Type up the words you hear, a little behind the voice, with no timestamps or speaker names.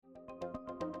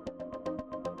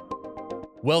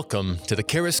Welcome to the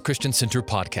Charis Christian Center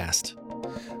podcast.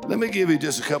 Let me give you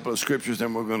just a couple of scriptures,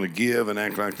 then we're going to give and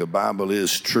act like the Bible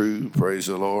is true. Praise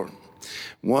the Lord.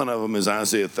 One of them is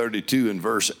Isaiah 32 and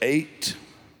verse 8.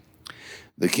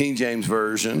 The King James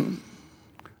Version,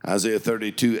 Isaiah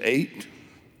 32, 8.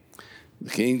 The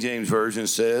King James Version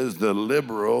says, "The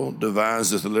liberal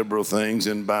deviseth liberal things,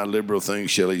 and by liberal things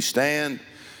shall he stand."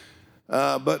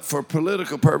 But for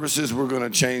political purposes, we're going to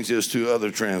change this to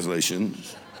other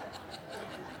translations.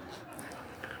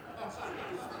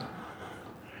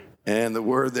 And the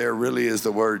word there really is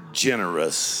the word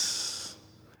generous.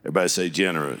 Everybody say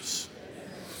generous.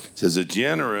 It says a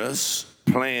generous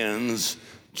plans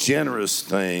generous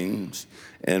things,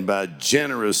 and by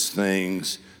generous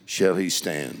things shall he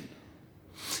stand.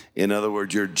 In other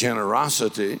words, your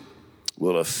generosity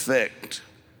will affect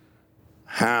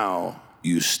how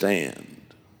you stand.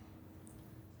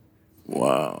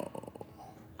 Wow.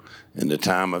 In the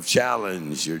time of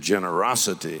challenge, your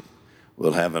generosity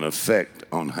will have an effect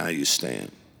on how you stand.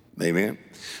 Amen.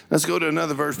 Let's go to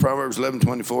another verse, Proverbs 11,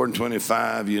 24 and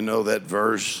 25. You know that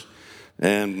verse.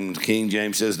 And King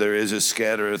James says, "There is a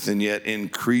scattereth and yet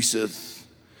increaseth.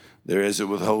 There is a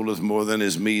withholdeth more than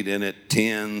is meet, and it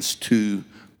tends to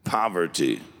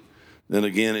poverty." Then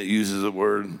again, it uses the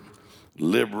word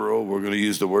liberal. We're going to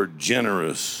use the word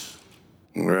generous.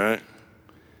 All right?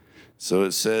 So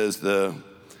it says, the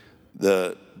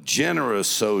generous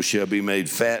soul shall be made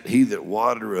fat. He that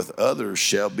watereth others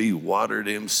shall be watered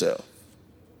himself.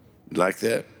 Like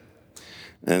that?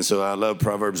 And so I love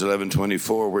Proverbs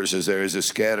 11:24, where it says, "There is a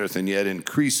scattereth and yet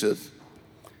increaseth.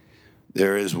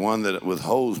 There is one that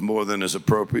withholds more than is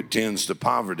appropriate, tends to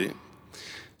poverty."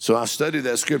 So I studied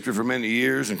that scripture for many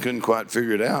years and couldn't quite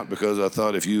figure it out, because I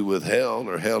thought if you withheld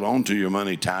or held on to your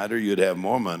money tighter, you'd have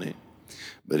more money.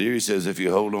 But here he says if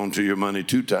you hold on to your money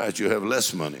too tight, you'll have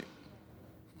less money.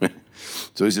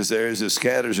 So he says, there is a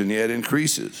scatters and yet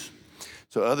increases.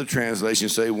 So other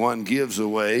translations say one gives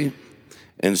away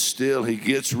and still he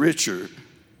gets richer.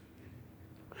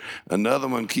 Another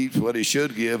one keeps what he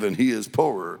should give and he is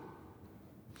poorer.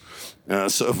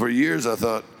 So for years I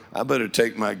thought, I better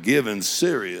take my giving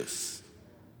serious.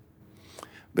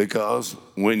 Because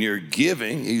when you're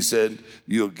giving, he said,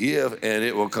 you'll give and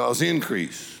it will cause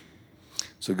increase.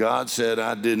 So God said,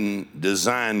 I didn't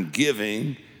design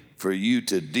giving for you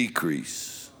to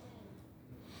decrease.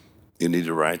 You need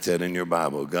to write that in your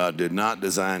Bible. God did not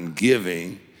design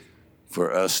giving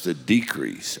for us to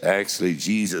decrease. Actually,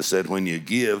 Jesus said when you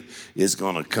give, it's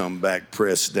going to come back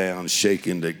pressed down,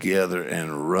 shaken together,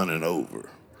 and running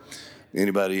over.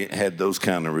 Anybody had those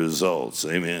kind of results?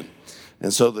 Amen.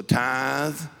 And so the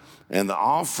tithe and the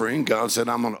offering, God said,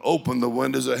 I'm going to open the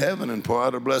windows of heaven and pour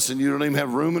out a blessing. You don't even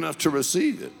have room enough to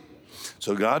receive it.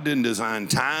 So God didn't design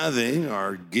tithing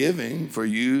or giving for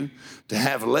you to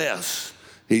have less.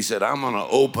 He said, I'm going to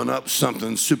open up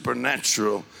something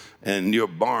supernatural and your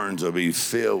barns will be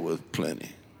filled with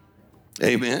plenty.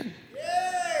 Amen?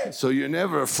 Yeah. So you're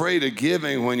never afraid of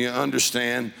giving when you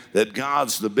understand that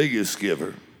God's the biggest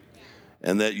giver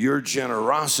and that your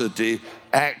generosity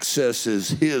accesses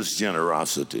his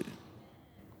generosity.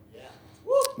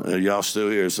 Y'all still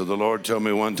here? So the Lord told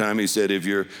me one time, he said, if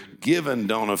your giving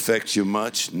don't affect you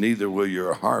much, neither will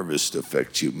your harvest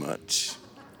affect you much.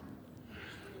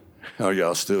 Are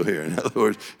y'all still here? In other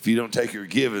words, if you don't take your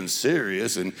giving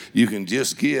serious and you can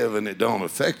just give and it don't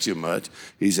affect you much,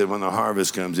 he said when the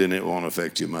harvest comes in, it won't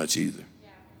affect you much either. Yeah.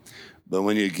 But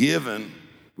when you're giving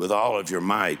with all of your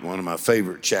might, one of my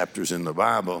favorite chapters in the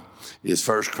Bible is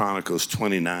 1 Chronicles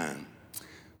 29.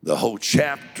 The whole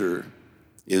chapter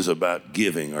is about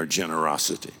giving or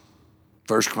generosity.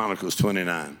 1 Chronicles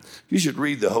 29. You should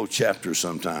read the whole chapter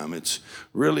sometime. It's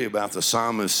really about the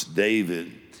psalmist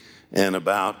David and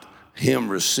about him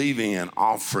receiving an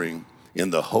offering in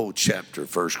the whole chapter,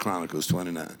 1 Chronicles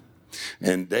 29.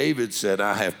 And David said,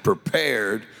 I have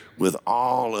prepared with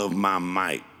all of my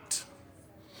might.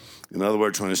 In other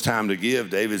words, when it's time to give,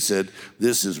 David said,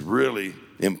 this is really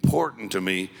important to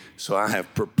me, so I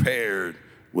have prepared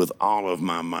with all of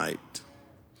my might.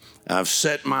 I've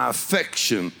set my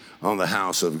affection on the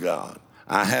house of God.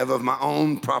 I have of my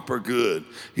own proper good.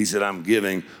 He said, I'm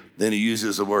giving. Then he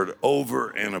uses the word over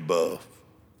and above.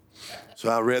 So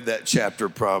I read that chapter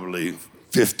probably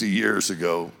 50 years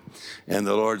ago, and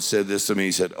the Lord said this to me.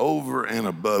 He said, over and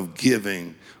above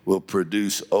giving will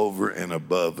produce over and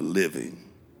above living.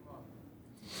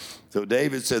 So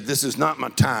David said, this is not my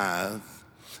tithe.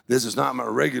 This is not my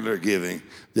regular giving.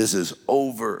 This is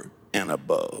over and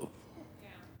above.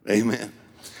 Yeah. Amen.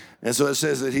 And so it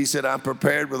says that he said, I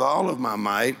prepared with all of my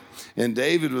might. And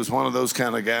David was one of those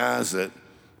kind of guys that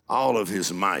all of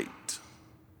his might.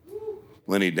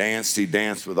 When he danced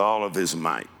with all of his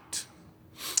might.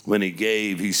 When he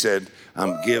gave, he said,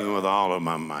 I'm giving with all of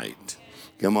my might.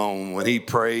 Come on, when he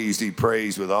praised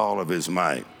with all of his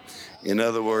might. In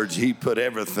other words, he put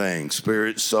everything,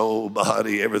 spirit, soul,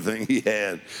 body, everything he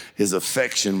had. His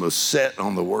affection was set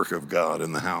on the work of God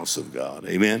in the house of God.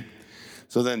 Amen?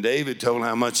 So then David told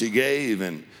how much he gave,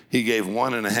 and he gave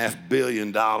 $1.5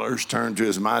 billion, turned to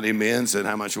his mighty men, said,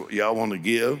 how much y'all want to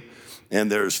give? And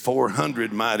there's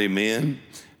 400 mighty men.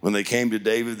 When they came to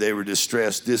David, they were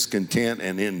distressed, discontent,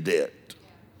 and in debt.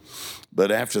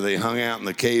 But after they hung out in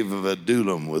the cave of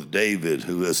Adullam with David,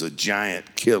 who is a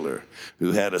giant killer,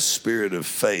 who had a spirit of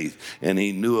faith, and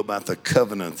he knew about the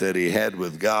covenant that he had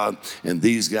with God, and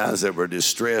these guys that were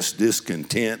distressed,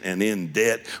 discontent, and in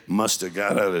debt must have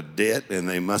got out of debt, and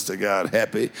they must have got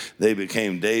happy. They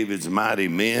became David's mighty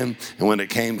men, and when it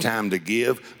came time to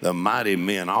give, the mighty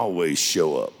men always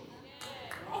show up.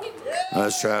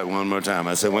 Let's try it one more time.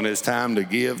 I said, when it's time to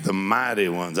give, the mighty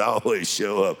ones always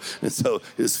show up. And so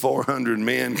his 400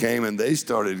 men came and they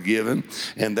started giving,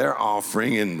 and their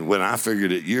offering, and when I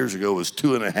figured it years ago, was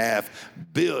 $2.5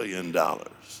 billion.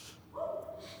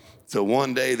 So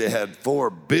one day they had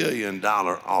 $4 billion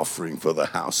offering for the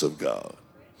house of God.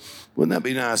 Wouldn't that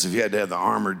be nice if you had to have the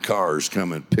armored cars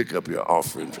come and pick up your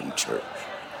offering from church?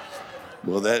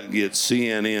 Well, that'd get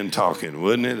CNN talking,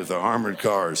 wouldn't it, if the armored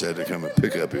cars had to come and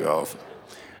pick up your offering?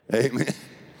 Amen.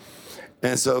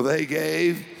 And so they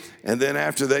gave, and then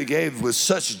after they gave with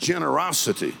such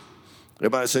generosity,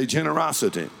 everybody say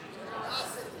generosity.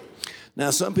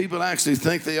 Now, some people actually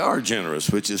think they are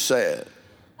generous, which is sad.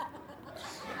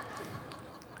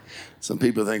 Some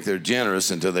people think they're generous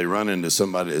until they run into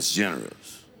somebody that's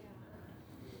generous.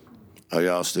 Are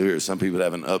y'all still here? Some people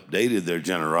haven't updated their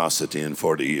generosity in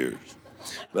 40 years.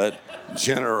 But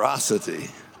generosity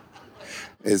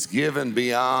is given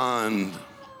beyond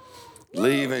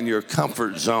leaving your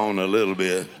comfort zone a little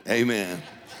bit, amen,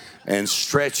 and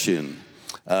stretching.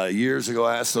 Years ago,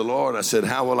 I asked the Lord, I said,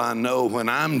 how will I know when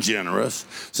I'm generous,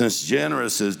 since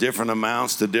generous is different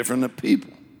amounts to different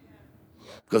people?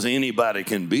 Because anybody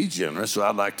can be generous, so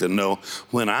I'd like to know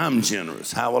when I'm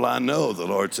generous. How will I know? The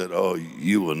Lord said, oh,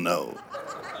 you will know.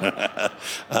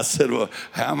 I said, well,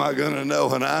 how am I going to know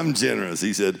when I'm generous?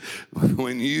 He said,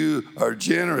 when you are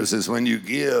generous is when you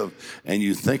give and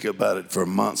you think about it for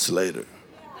months later.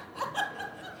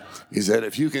 He said,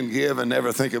 if you can give and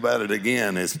never think about it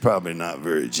again, it's probably not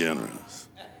very generous.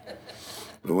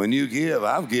 But when you give,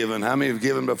 I've given. How many have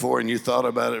given before and you thought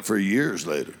about it for years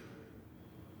later?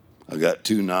 I got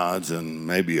 2 nods and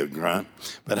maybe a grunt.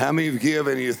 But how many have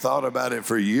given and you thought about it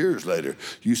for years later?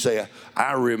 You say,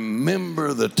 I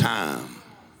remember the time.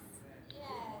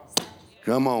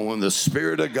 Come on, when the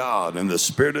Spirit of God and the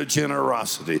Spirit of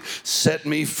generosity set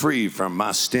me free from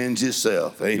my stingy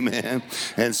self, amen,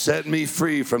 and set me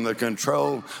free from the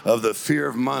control of the fear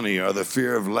of money or the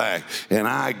fear of lack. And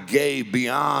I gave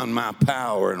beyond my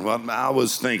power and what I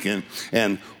was thinking,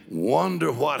 and wonder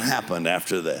what happened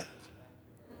after that.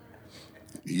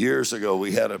 Years ago,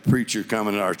 we had a preacher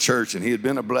coming to our church, and he had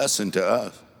been a blessing to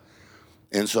us.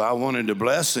 And so I wanted to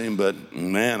bless him, but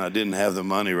man, I didn't have the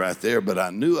money right there, but I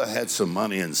knew I had some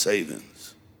money in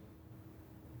savings.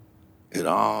 It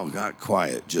all got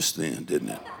quiet just then, didn't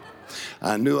it?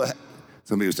 I knew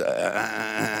some people say,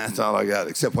 that's all I got,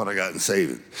 except what I got in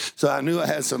savings. So I knew I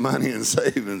had some money in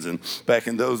savings, and back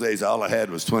in those days, all I had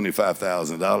was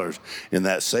 $25,000 in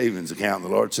that savings account.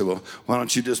 And the Lord said, well, why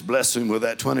don't you just bless him with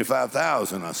that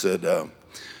 $25,000? I said,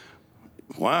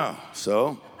 wow.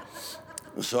 So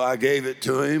I gave it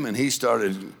to him, and he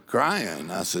started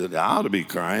crying. I said, I ought to be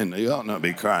crying. You ought not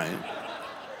be crying.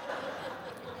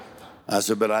 I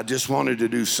said, but I just wanted to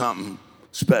do something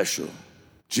special,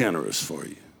 generous for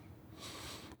you.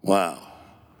 Wow.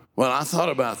 Well, I thought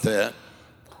about that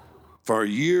for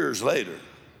years later.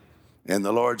 And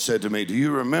the Lord said to me, do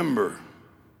you remember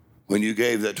when you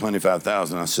gave that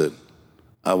 $25,000? I said,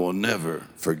 I will never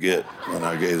forget when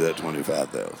I gave that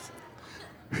 $25,000.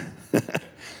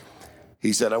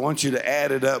 He said, I want you to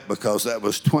add it up because that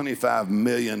was $25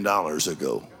 million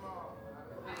ago.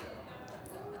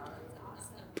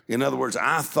 In other words,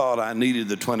 I thought I needed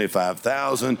the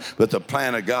 $25,000, but the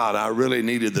plan of God, I really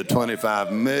needed the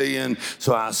 $25 million.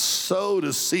 So I sowed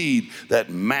a seed that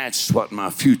matched what my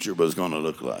future was going to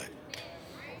look like.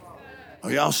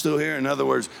 Are y'all still here? In other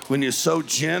words, when you sow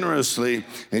generously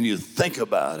and you think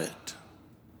about it,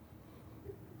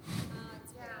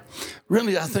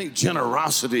 really, I think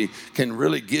generosity can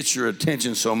really get your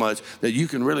attention so much that you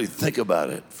can really think about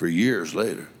it for years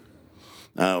later.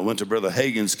 I went to Brother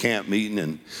Hankins' camp meeting,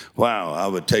 and wow, I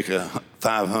would take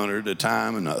 500 at a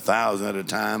time and 1,000 at a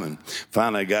time. And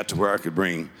finally I got to where I could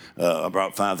bring, I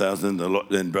brought 5,000.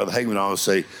 And Brother Hankins would always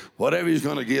say, whatever he's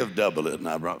going to give, double it. And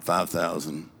I brought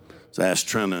 5,000. So I asked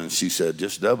Trina, and she said,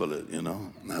 just double it, you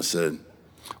know. And I said,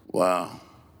 wow.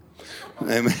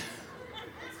 Amen.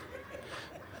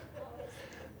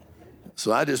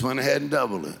 So I just went ahead and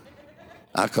doubled it.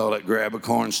 I call it grab a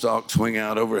cornstalk, swing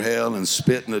out over hell, and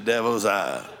spit in the devil's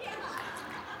eye.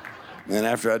 And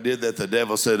after I did that, the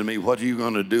devil said to me, what are you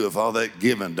going to do if all that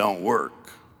giving don't work?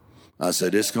 I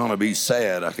said, it's going to be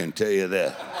sad, I can tell you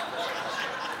that.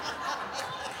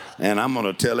 And I'm going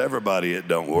to tell everybody it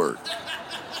don't work.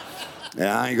 And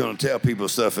I ain't going to tell people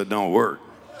stuff that don't work.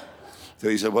 So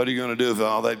he said, what are you going to do if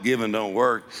all that giving don't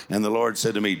work? And the Lord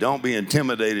said to me, don't be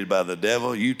intimidated by the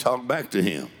devil. You talk back to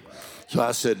him. So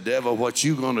I said, devil, what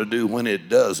you going to do when it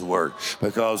does work?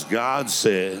 Because God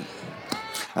said,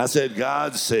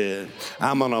 God said,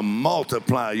 I'm going to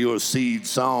multiply your seed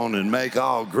sown and make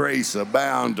all grace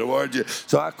abound toward you.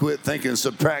 So I quit thinking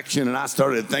subtraction and I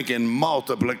started thinking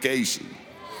multiplication.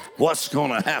 What's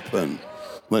going to happen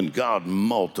when God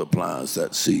multiplies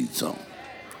that seed sown?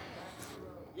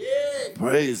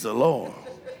 Praise the Lord.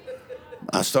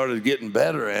 I started getting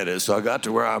better at it, so I got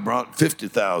to where I brought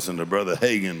 50,000 to Brother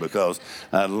Hagen because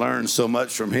I learned so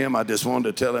much from him. I just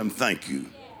wanted to tell him thank you.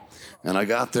 And I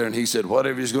got there, and he said,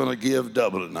 whatever he's going to give,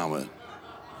 double it. And I went,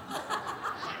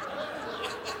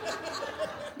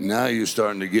 now you're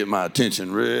starting to get my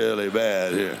attention really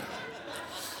bad here.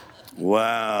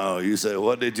 Wow. You say,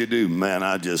 what did you do? Man,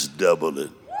 I just doubled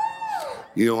it.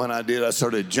 You know, when I did, I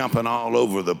started jumping all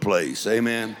over the place.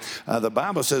 Amen. The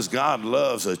Bible says God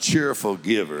loves a cheerful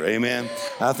giver. Amen.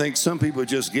 I think some people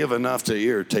just give enough to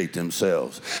irritate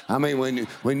themselves. I mean,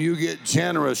 when you get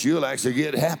generous, you'll actually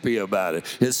get happy about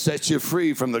it. It sets you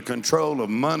free from the control of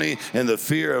money and the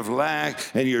fear of lack,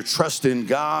 and you're trusting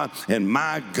God, and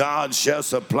my God shall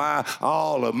supply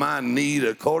all of my need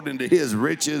according to his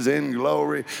riches in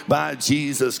glory by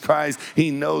Jesus Christ.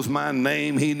 He knows my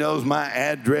name. He knows my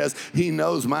address. He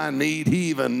knows my need.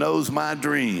 He even knows my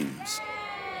dreams.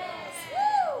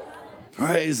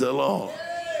 Praise the Lord.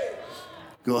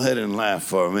 Go ahead and laugh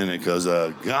for a minute, because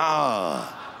God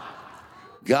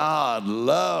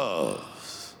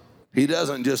loves. He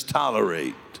doesn't just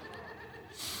tolerate.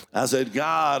 I said,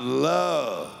 God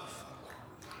loves.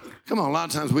 Come on, a lot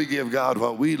of times we give God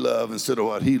what we love instead of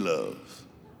what he loves.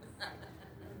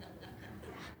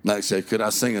 Like I said, could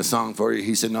I sing a song for you?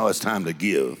 He said, no, it's time to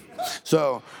give.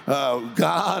 So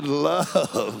God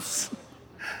loves.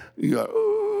 You go,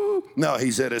 ooh. No,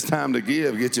 he said it's time to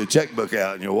give. Get your checkbook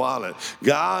out and your wallet.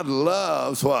 God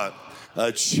loves what?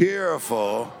 A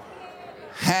cheerful,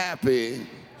 happy.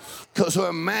 So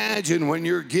imagine when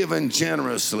you're giving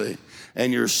generously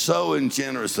and you're sowing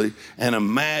generously, and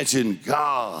imagine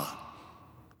God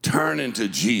turning to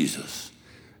Jesus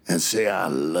and say, I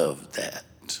love that.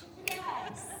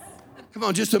 Come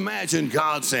on, just imagine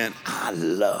God saying, I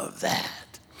love that.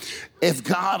 If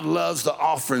God loves the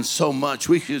offering so much,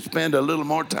 we should spend a little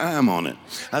more time on it.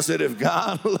 I said, if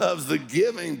God loves the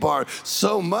giving part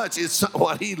so much, it's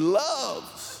what he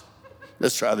loves.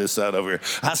 Let's try this out over here.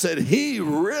 I said, he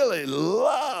really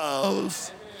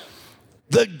loves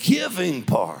the giving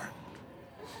part.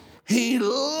 He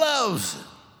loves it.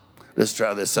 Let's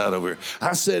try this out over here.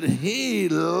 I said, he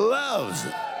loves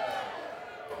it.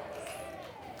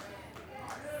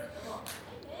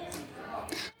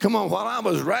 Come on, while I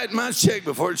was writing my check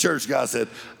before church, God said,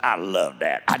 I love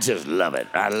that. I just love it.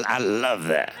 I love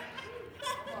that.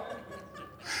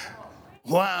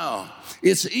 Wow.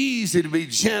 It's easy to be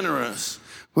generous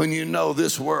when you know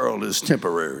this world is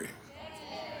temporary.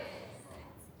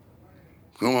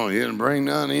 Come on, you didn't bring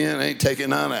none in, ain't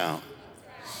taking none out.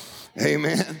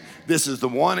 Amen. This is the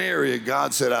one area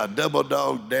God said, I double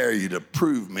dog dare you to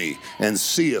prove me and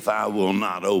see if I will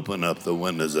not open up the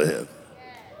windows of heaven.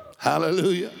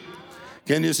 Hallelujah.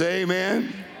 Can you say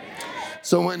amen?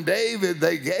 So when David,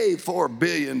 they gave $4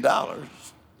 billion,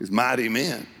 his mighty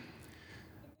men,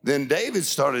 then David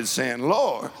started saying,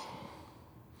 Lord,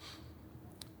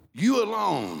 you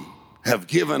alone have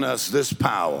given us this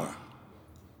power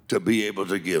to be able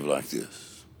to give like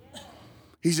this.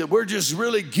 He said, we're just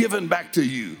really giving back to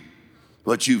you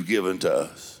what you've given to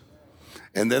us.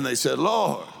 And then they said,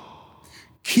 Lord,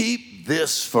 keep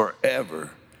this forever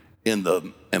in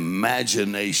the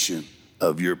imagination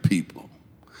of your people.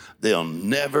 They'll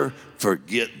never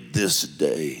forget this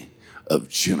day of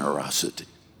generosity.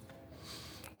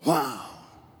 Wow.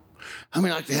 I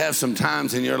mean, like to have some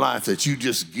times in your life that you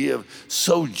just give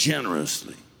so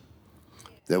generously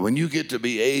that when you get to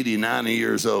be 80, 90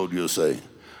 years old, you'll say,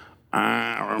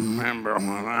 I remember when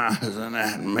I was in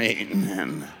that meeting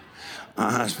and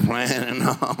I was planning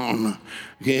on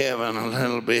giving a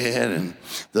little bit, and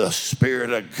the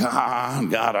Spirit of God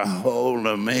got a hold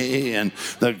of me, and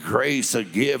the grace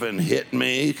of giving hit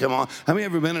me. Come on. Have you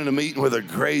ever been in a meeting where the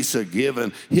grace of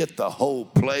giving hit the whole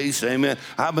place? Amen.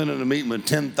 I've been in a meeting with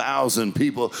 10,000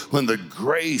 people when the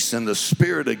grace and the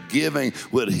Spirit of giving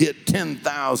would hit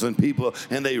 10,000 people,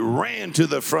 and they ran to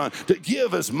the front to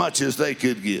give as much as they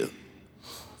could give.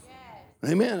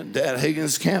 Amen. Dad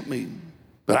Hankins' camp meeting.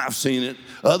 But I've seen it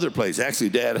other places. Actually,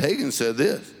 Dad Hankins said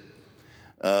this.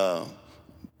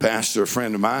 Pastor, a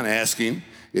friend of mine, asked him,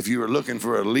 if you were looking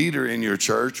for a leader in your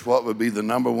church, what would be the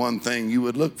number one thing you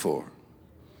would look for?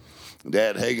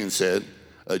 Dad Hankins said,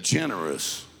 a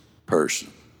generous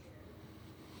person.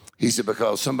 He said,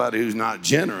 because somebody who's not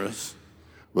generous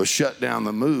will shut down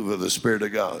the move of the Spirit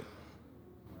of God.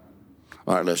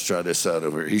 All right, let's try this side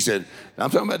over here. He said, I'm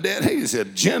talking about Dad Hankins. He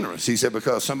said, generous. He said,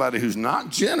 because somebody who's not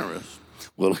generous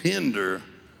will hinder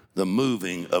the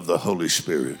moving of the Holy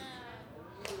Spirit.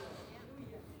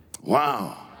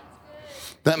 Wow.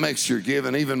 That makes your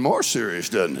giving even more serious,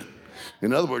 doesn't it?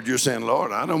 In other words, you're saying,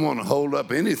 Lord, I don't want to hold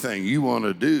up anything you want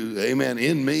to do, amen,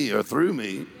 in me or through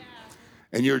me.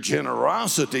 And your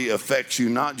generosity affects you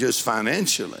not just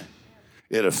financially,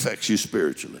 it affects you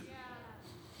spiritually.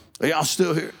 Are y'all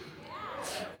still here?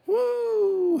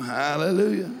 Woo,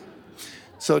 hallelujah.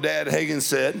 So Dad Hankins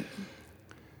said,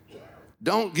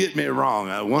 don't get me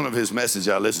wrong. One of his messages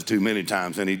I listened to many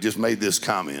times, and he just made this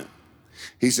comment.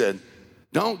 He said,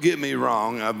 don't get me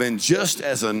wrong. I've been just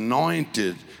as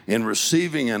anointed in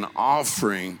receiving an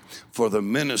offering for the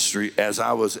ministry as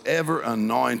I was ever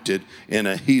anointed in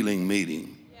a healing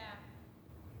meeting.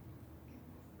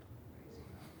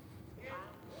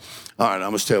 All right, I'm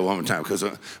going to tell you one more time, because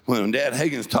when Dad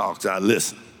Hankins talks, I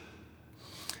listen.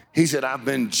 He said, I've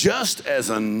been just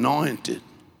as anointed.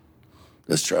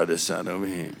 Let's try this side over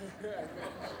here.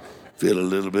 Feel a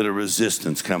little bit of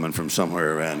resistance coming from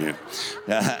somewhere around here.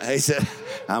 He said,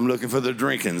 I'm looking for the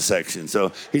drinking section.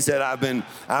 So he said,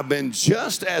 I've been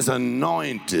just as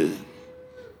anointed.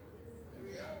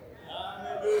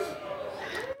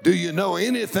 Do you know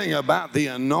anything about the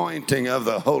anointing of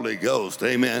the Holy Ghost?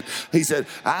 Amen. He said,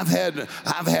 I've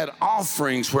had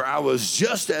offerings where I was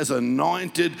just as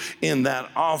anointed in that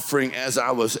offering as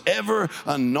I was ever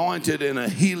anointed in a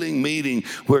healing meeting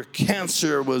where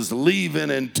cancer was leaving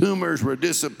and tumors were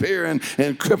disappearing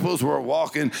and cripples were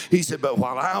walking. He said, but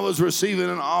while I was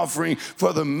receiving an offering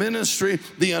for the ministry,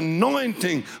 the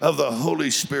anointing of the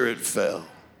Holy Spirit fell.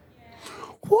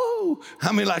 Whoa,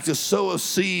 how many like to sow a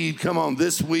seed, come on,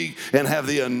 this week and have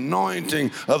the anointing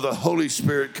of the Holy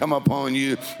Spirit come upon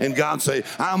you, and God say,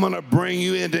 I'm going to bring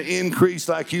you into increase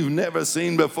like you've never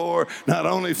seen before, not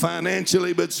only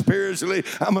financially but spiritually.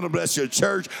 I'm going to bless your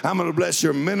church. I'm going to bless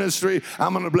your ministry.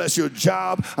 I'm going to bless your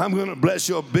job. I'm going to bless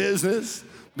your business.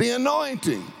 The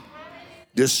anointing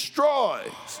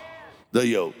destroys the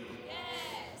yoke.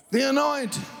 The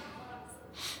anointing.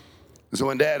 So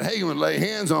when Dad Hankins would lay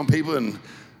hands on people and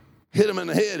hit them in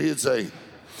the head, he'd say,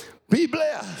 be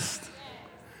blessed.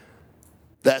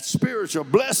 That spiritual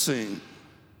blessing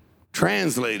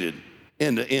translated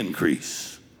into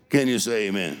increase. Can you say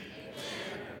amen?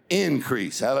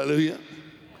 Increase. Hallelujah.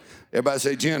 Everybody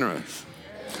say generous.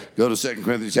 Go to 2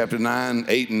 Corinthians chapter 9,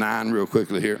 8 and 9 real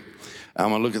quickly here.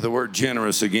 I'm going to look at the word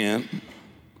generous again.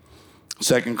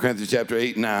 2 Corinthians chapter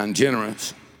 8 and 9,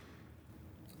 generous.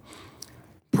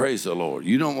 Praise the Lord.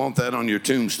 You don't want that on your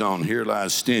tombstone. Here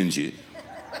lies stingy.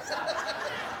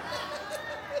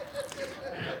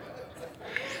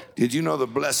 Did you know the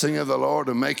blessing of the Lord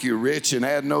will make you rich and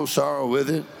add no sorrow with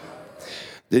it?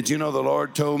 Did you know the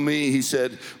Lord told me, he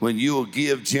said, when you will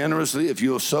give generously, if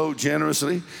you'll sow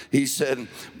generously, he said,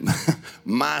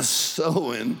 my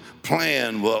sowing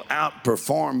plan will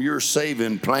outperform your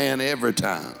saving plan every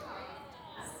time.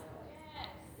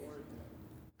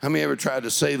 How many ever tried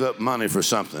to save up money for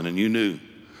something and you knew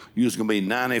you was going to be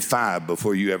 95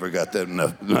 before you ever got that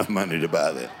enough money to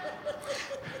buy that?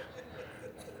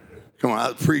 Come on, I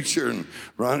was a preacher and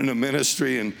running a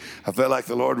ministry, and I felt like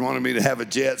the Lord wanted me to have a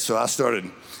jet, so I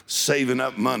started saving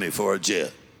up money for a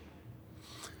jet.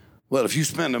 Well, if you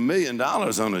spend $1 million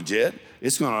on a jet,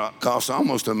 it's going to cost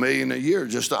almost $1 million a year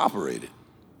just to operate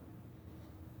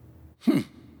it.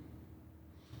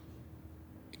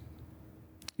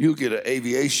 You'll get an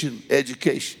aviation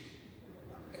education.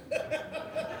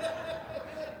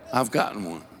 I've gotten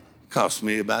one. Cost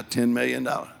me about $10 million.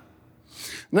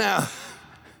 Now,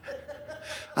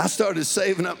 I started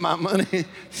saving up my money.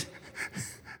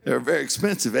 They're a very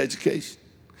expensive education.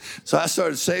 So I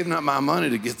started saving up my money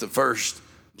to get the first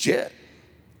jet.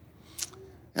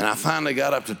 And I finally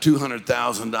got up to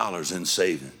 $200,000 in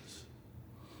savings.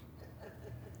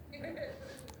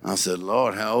 I said,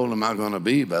 Lord, how old am I going to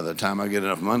be by the time I get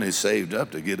enough money saved up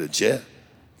to get a jet?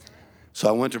 So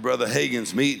I went to Brother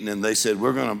Hankins' meeting, and they said,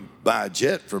 we're going to buy a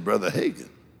jet for Brother Hankins.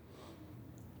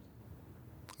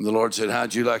 And the Lord said,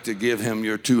 how'd you like to give him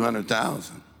your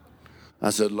 $200,000? I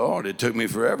said, Lord, it took me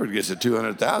forever to get to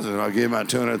 $200,000. If I give him my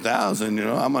 $200,000, I'm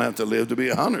going to have to live to be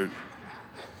 100.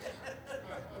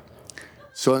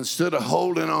 So instead of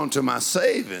holding on to my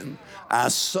saving, I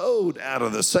sowed out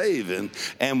of the saving,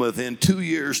 and within 2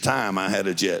 years' time, I had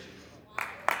a jet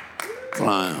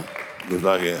flying. Just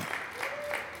like that.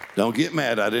 Don't get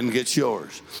mad, I didn't get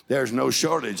yours. There's no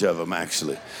shortage of them,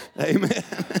 actually. Amen.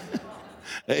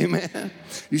 Amen.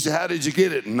 You say, how did you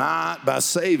get it? Not by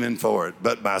saving for it,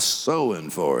 but by sowing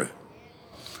for it.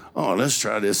 Oh, let's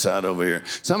try this side over here.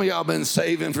 Some of y'all been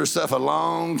saving for stuff a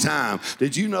long time.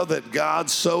 Did you know that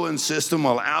God's sowing system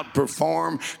will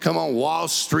outperform, come on, Wall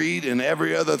Street and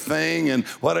every other thing and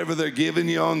whatever they're giving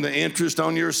you on the interest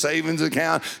on your savings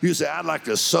account? You say, I'd like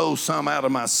to sow some out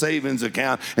of my savings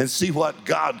account and see what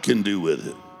God can do with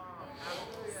it.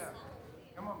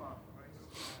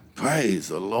 Praise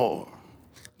the Lord.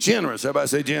 Generous. Everybody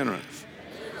say generous.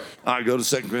 All right, go to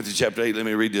 2 Corinthians chapter 8. Let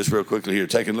me read this real quickly here.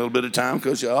 Taking a little bit of time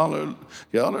because y'all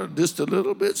are just a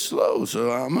little bit slow, so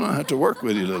I'm going to have to work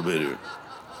with you a little bit here.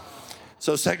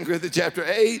 So 2 Corinthians chapter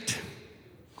 8,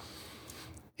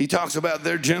 he talks about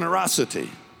their generosity.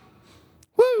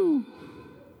 Woo!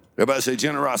 Everybody say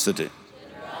generosity.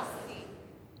 Generosity.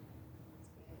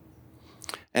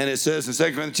 And it says in 2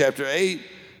 Corinthians chapter 8,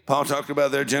 Paul talked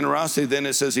about their generosity. Then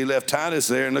it says he left Titus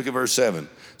there, and look at verse 7.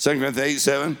 2 Corinthians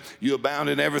 8:7, you abound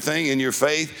in everything, in your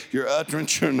faith, your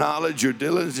utterance, your knowledge, your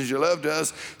diligence, your love to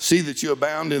us. See that you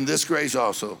abound in this grace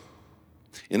also.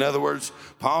 In other words,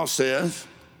 Paul says,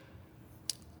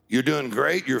 you're doing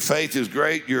great, your faith is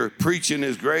great, your preaching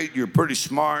is great, you're pretty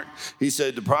smart. He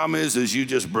said, the problem is you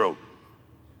just broke.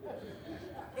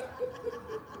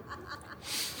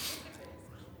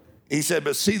 He said,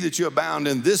 but see that you abound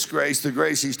in this grace. The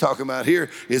grace he's talking about here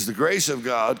is the grace of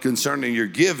God concerning your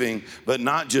giving, but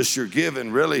not just your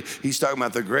giving. Really, he's talking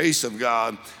about the grace of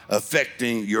God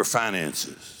affecting your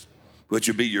finances, which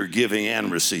would be your giving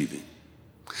and receiving.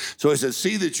 So he says,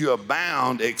 see that you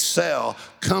abound, excel,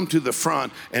 come to the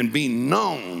front, and be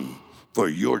known for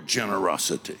your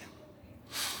generosity.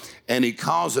 And he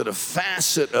calls it a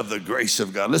facet of the grace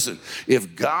of God. Listen,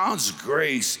 if God's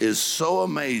grace is so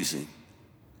amazing,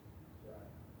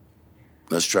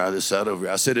 let's try this out over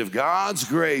here. I said, if God's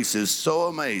grace is so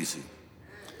amazing,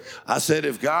 I said,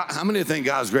 how many think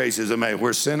God's grace is amazing?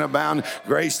 Where sin abound,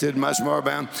 grace did much more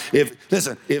abound.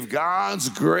 If God's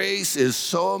grace is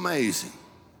so amazing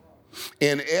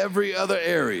in every other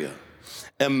area,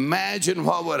 imagine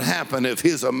what would happen if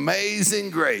his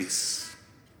amazing grace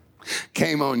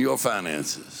came on your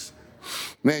finances.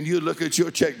 Man, you look at your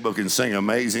checkbook and sing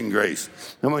Amazing Grace.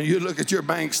 And when you look at your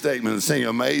bank statement and sing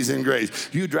Amazing Grace,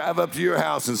 you drive up to your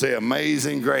house and say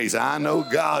Amazing Grace. I know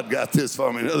God got this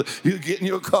for me. You get in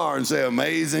your car and say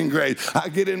Amazing Grace. I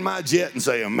get in my jet and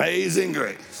say Amazing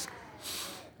Grace.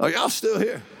 Are y'all still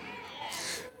here?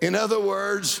 In other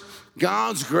words,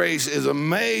 God's grace is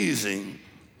amazing.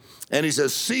 And he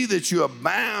says, see that you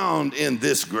abound in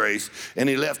this grace. And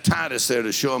he left Titus there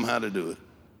to show him how to do it.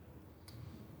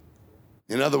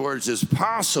 In other words, it's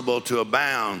possible to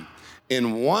abound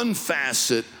in one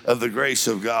facet of the grace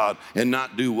of God and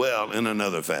not do well in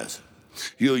another facet.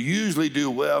 You'll usually do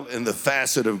well in the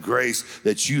facet of grace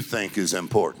that you think is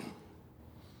important.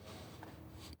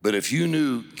 But if you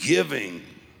knew giving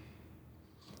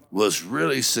was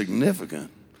really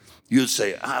significant, you'd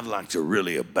say, I'd like to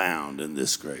really abound in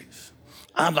this grace.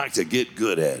 I'd like to get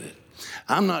good at it.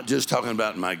 I'm not just talking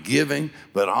about my giving,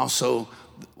 but also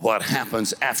what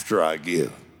happens after I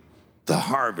give, the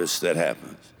harvest that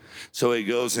happens. So he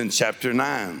goes in chapter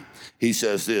 9. He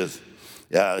says this,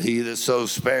 he that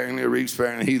sows sparingly reaps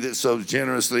sparingly. He that sows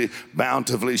generously,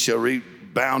 bountifully shall reap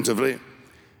bountifully.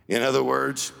 In other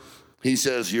words, he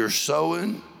says you're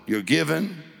sowing, you're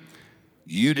giving.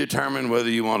 You determine whether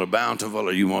you want a bountiful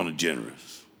or you want a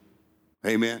generous.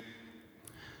 Amen.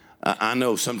 I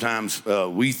know sometimes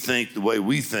we think the way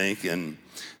we think, and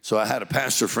so I had a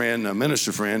pastor friend, a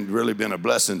minister friend, really been a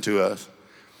blessing to us.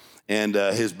 And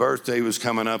his birthday was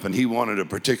coming up, and he wanted a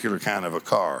particular kind of a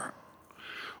car.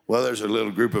 Well, there's a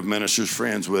little group of ministers,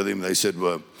 friends with him. They said,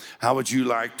 well, how would you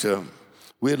like to,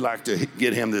 we'd like to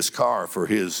get him this car for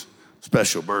his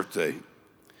special birthday.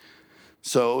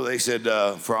 So they said,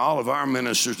 for all of our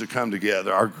ministers to come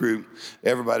together, our group,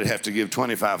 everybody have to give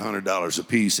 $2,500 a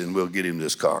piece, and we'll get him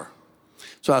this car.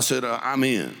 So I said, I'm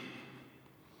in.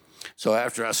 So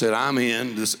after I said, I'm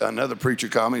in, another preacher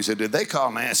called me and said, did they call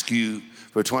and ask you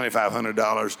for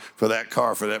 $2,500 for that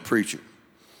car for that preacher?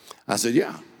 I said,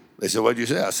 yeah. They said, what'd you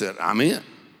say? I said, I'm in.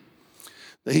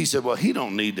 He said, well, he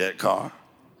don't need that car.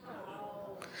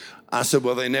 I said,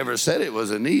 well, they never said it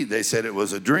was a need. They said it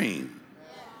was a dream.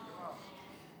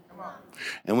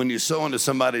 And when you sow into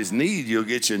somebody's need, you'll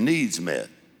get your needs met.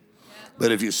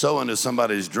 But if you sow into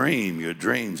somebody's dream, your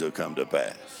dreams will come to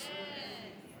pass.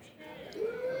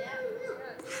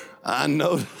 I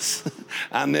noticed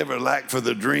I never lacked for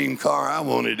the dream car I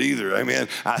wanted either. I mean,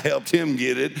 I helped him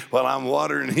get it. While I'm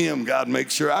watering him, God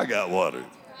makes sure I got watered.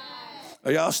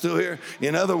 Are y'all still here?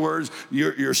 In other words,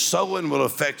 your sowing will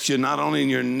affect you not only in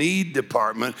your need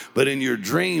department, but in your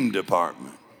dream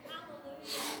department.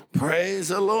 Praise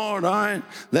the Lord. All right,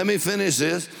 let me finish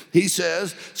this. He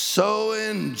says,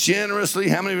 sowing generously.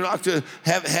 How many of you like to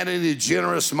have had any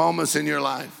generous moments in your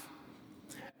life?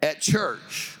 At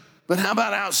church. But how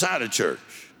about outside of church?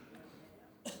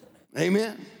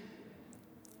 Amen.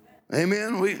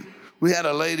 Amen. We had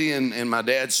a lady in my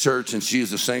dad's church, and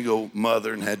she's a single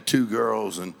mother and had two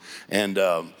girls, and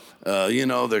you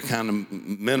know, they're kind of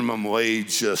minimum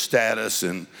wage status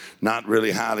and not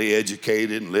really highly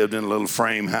educated, and lived in a little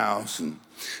frame house. And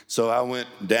so I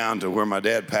went down to where my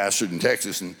dad pastored in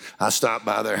Texas, and I stopped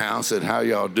by their house, said, how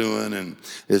y'all doing? And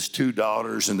it's two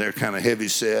daughters, and they're kind of heavy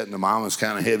set, and the mama's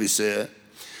kind of heavy set.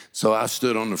 So I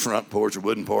stood on the front porch, a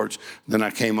wooden porch. Then I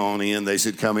came on in. They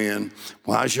said, come in.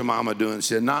 Well, how's your mama doing? She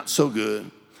said, not so good. I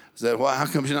said, well, how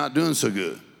come she's not doing so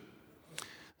good?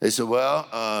 They said,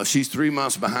 well, she's 3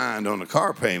 months behind on the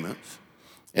car payments,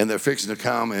 and they're fixing to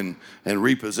come and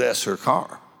repossess her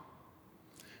car.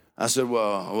 I said,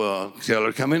 well, tell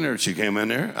her to come in there. She came in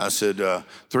there. I said,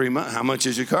 3 months. How much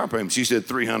is your car payment? She said,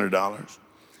 $300.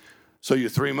 So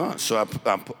you're 3 months. So I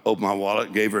opened my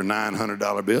wallet, gave her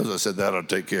 $900 bills. I said, that'll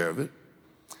take care of it.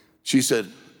 She said,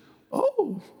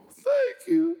 oh, thank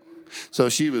you. So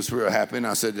she was real happy, and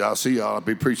I said, I'll see y'all. I'll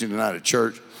be preaching tonight at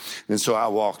church. And so I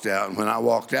walked out, and when I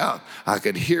walked out, I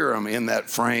could hear them in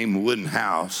that frame wooden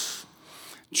house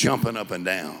jumping up and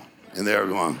down. And they were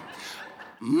going,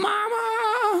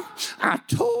 Mama, I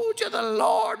told you the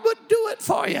Lord would do it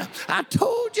for you. I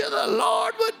told you the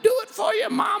Lord would do it for you,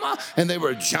 Mama. And they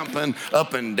were jumping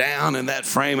up and down in that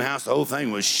frame house. The whole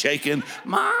thing was shaking.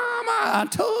 Mama, I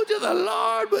told you the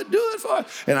Lord would do it for you.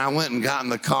 And I went and got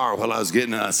in the car while I was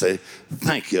getting in. I said,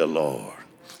 thank you, Lord.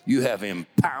 You have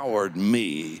empowered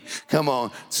me. Come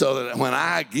on. So that when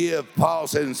I give, Paul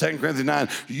said in 2 Corinthians 9,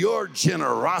 your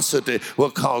generosity will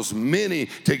cause many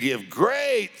to give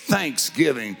great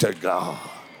thanksgiving to God.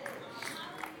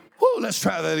 Whoa, let's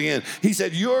try that again. He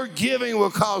said, your giving will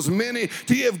cause many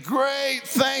to give great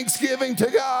thanksgiving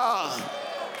to God.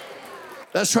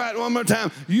 Let's try it one more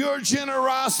time. Your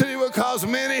generosity will cause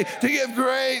many to give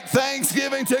great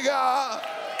thanksgiving to God.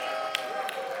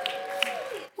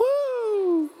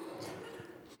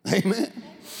 Amen.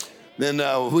 Then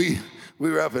we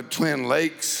were up at Twin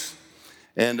Lakes,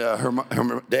 and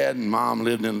her dad and mom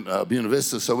lived in Buena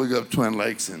Vista, so we go to Twin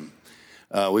Lakes, and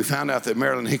we found out that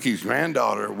Marilyn Hickey's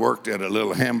granddaughter worked at a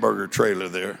little hamburger trailer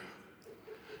there,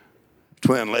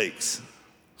 Twin Lakes.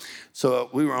 So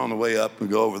we were on the way up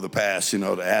and go over the pass,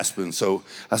 to Aspen. So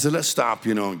I said, let's stop,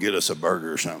 and get us a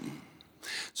burger or something.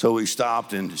 So we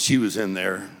stopped, and she was in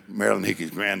there, Marilyn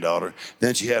Hickey's granddaughter.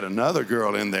 Then she had another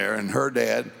girl in there, and her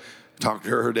dad, talked to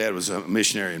her. Her dad was a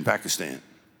missionary in Pakistan.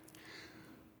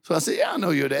 So I said, yeah, I know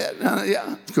your dad.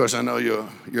 Yeah, of course I know your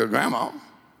grandma.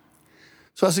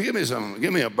 So I said,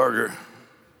 give me a burger.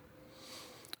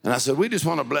 And I said, we just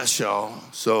want to bless y'all.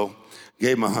 So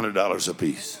gave them $100 a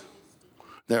piece.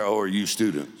 They're ORU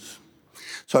students.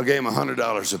 So I gave them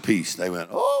 $100 a piece. They went,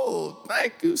 oh,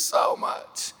 thank you so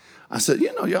much. I said,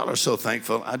 y'all are so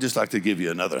thankful. I'd just like to give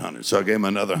you another 100. So I gave them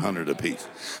another 100 apiece.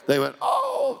 They went,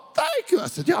 oh, thank you. I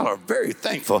said, y'all are very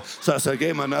thankful. So I said, I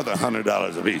gave them another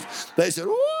 $100 apiece. They said,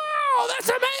 wow, that's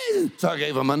amazing. So I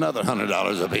gave them another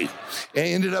 $100 apiece.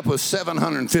 They ended up with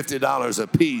 $750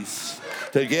 apiece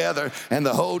together, and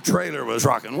the whole trailer was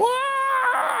rocking.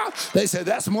 Wow! They said,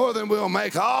 that's more than we'll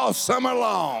make all summer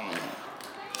long.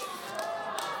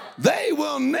 They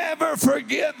will never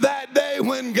forget that day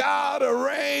when God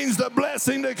arranged the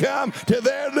blessing to come to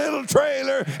their little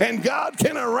trailer, and God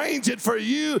can arrange it for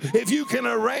you if you can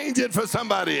arrange it for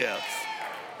somebody else.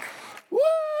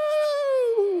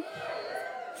 Woo!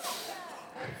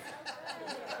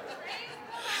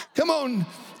 Come on,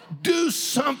 do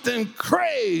something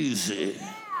crazy,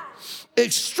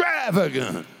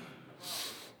 extravagant.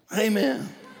 Amen.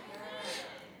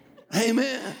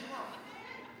 Amen.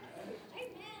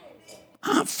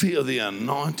 I feel the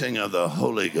anointing of the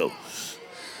Holy Ghost.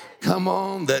 come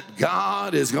on, that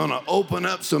God is going to open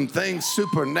up some things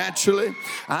supernaturally.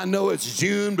 I know it's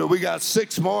June, but we got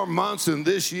 6 more months in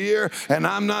this year, and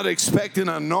I'm not expecting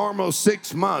a normal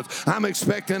 6 months. I'm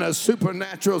expecting a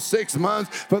supernatural 6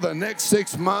 months for the next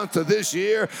 6 months of this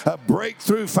year, a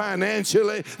breakthrough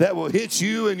financially that will hit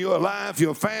you and your life,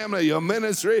 your family, your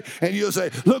ministry, and you'll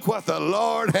say, look what the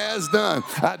Lord has done.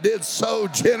 I did so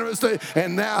generously,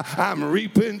 and now I'm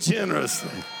reaping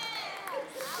generously.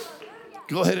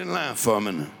 Go ahead and laugh for a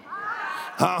minute.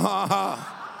 Ha, ha,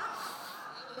 ha.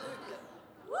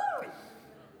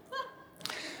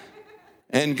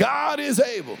 And God is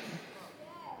able.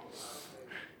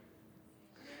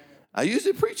 I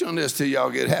usually preach on this till y'all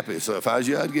get happy. So if I was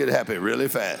you, I'd get happy really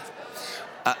fast.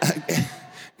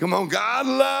 Come on, God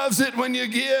loves it when you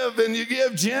give, and you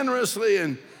give generously.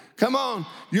 And come on,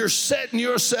 you're setting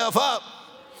yourself up.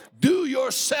 Do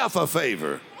yourself a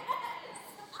favor.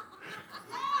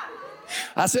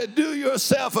 I said, do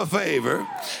yourself a favor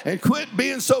and quit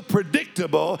being so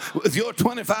predictable with your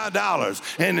 $25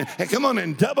 and come on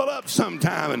and double up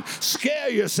sometime and scare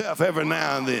yourself every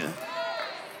now and then.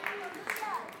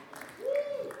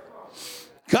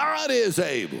 God is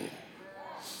able.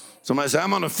 Somebody say,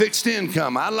 I'm on a fixed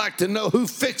income. I'd like to know who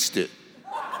fixed it.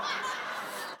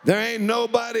 There ain't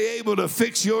nobody able to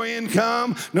fix your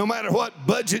income, no matter what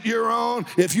budget you're on.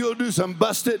 If you'll do some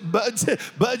budget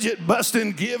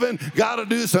busting giving, God will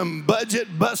do some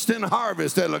budget busting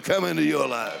harvest that'll come into your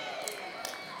life.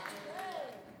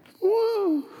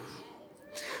 Woo.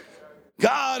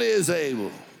 God is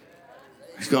able.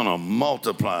 He's going to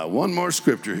multiply. One more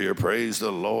scripture here. Praise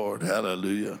the Lord.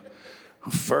 Hallelujah.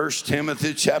 1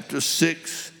 Timothy chapter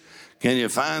 6. Can you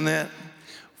find that?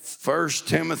 1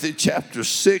 Timothy chapter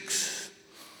 6.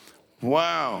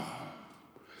 Wow.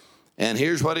 And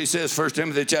here's what he says, 1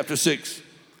 Timothy chapter 6.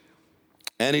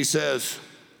 And he says,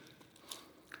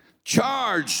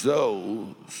 charge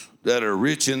those that are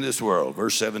rich in this world.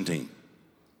 Verse 17.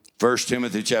 1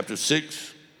 Timothy chapter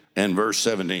 6 and verse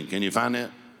 17. Can you find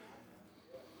that?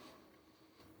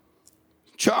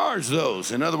 Charge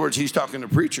those. In other words, he's talking to a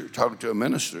preacher, talking to a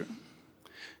minister.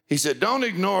 He said, don't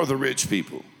ignore the rich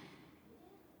people,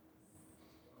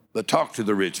 but talk to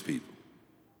the rich people.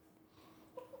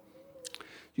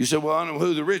 You said, well, I don't know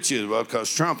who the rich is. Well,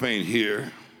 because Trump ain't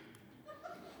here.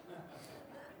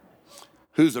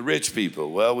 Who's the rich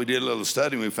people? Well, we did a little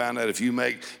study and we found out if you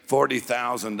make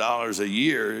 $40,000 a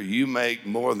year, you make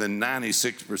more than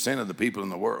 96% of the people in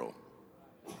the world.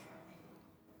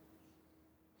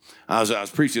 I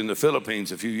was preaching in the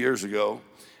Philippines a few years ago,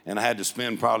 and I had to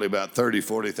spend probably about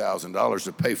 $30,000, $40,000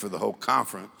 to pay for the whole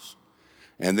conference.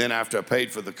 And then after I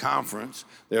paid for the conference,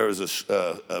 there was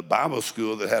a Bible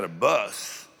school that had a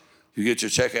bus. You get your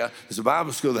check out. There's a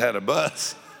Bible school that had a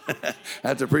bus. I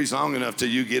had to preach long enough till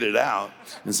you get it out.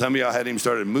 And some of y'all hadn't even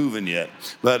started moving yet.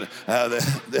 But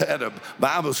they had a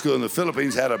Bible school in the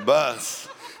Philippines, had a bus.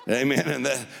 Amen. And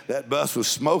that bus was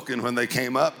smoking when they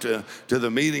came up to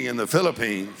the meeting in the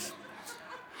Philippines.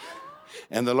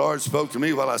 And the Lord spoke to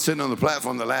me while I was sitting on the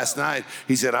platform the last night.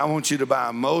 He said, I want you to buy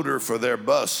a motor for their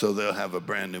bus so they'll have a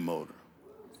brand new motor.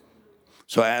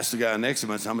 So I asked the guy next to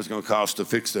me, how much it's going to cost to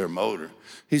fix their motor.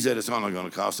 He said, it's only going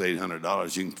to cost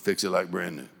 $800. You can fix it like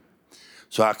brand new.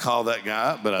 So I called that guy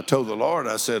up, but I told the Lord,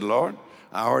 I said, Lord,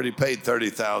 I already paid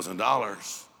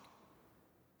 $30,000.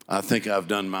 I think I've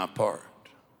done my part.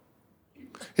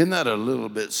 Isn't that a little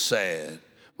bit sad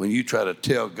when you try to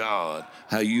tell God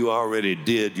how you already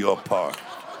did your part?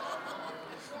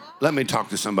 Let me talk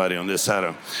to somebody on this side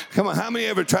of them. Come on, how many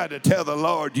ever tried to tell the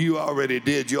Lord you already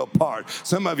did your part?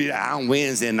 Some of you, on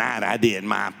Wednesday night, I did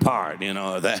my part. You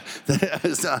know,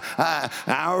 I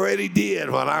already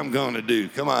did what I'm going to do.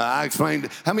 Come on, I explained.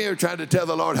 How many ever tried to tell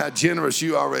the Lord how generous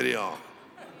you already are?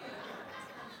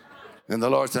 And the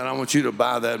Lord said, I want you to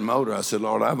buy that motor. I said,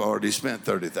 Lord, I've already spent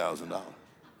 $30,000.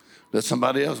 Let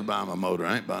somebody else buy my motor.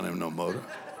 I ain't buying him no motor.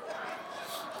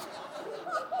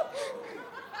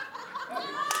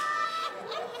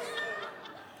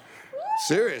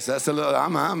 Serious. That's a little.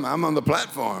 I'm on the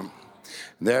platform.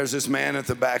 There's this man at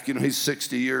the back. You know, he's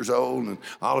 60 years old, and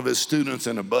all of his students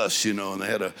in a bus. You know, and they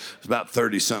had about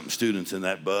 30-something students in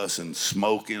that bus, and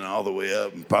smoking all the way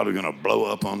up, and probably going to blow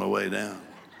up on the way down.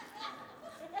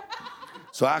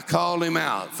 So I called him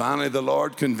out. Finally, the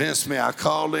Lord convinced me. I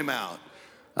called him out.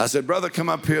 I said, brother, come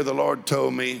up here. The Lord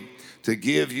told me to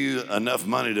give you enough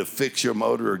money to fix your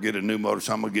motor or get a new motor,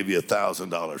 so I'm going to give you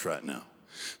 $1,000 right now.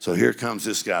 So here comes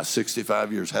this guy,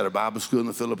 65 years, had a Bible school in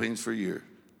the Philippines for a year.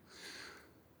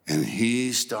 And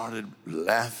he started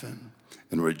laughing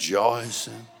and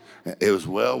rejoicing It was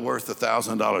well worth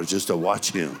 $1,000 just to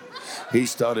watch him. He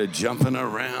started jumping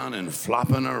around and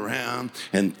flopping around,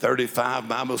 and 35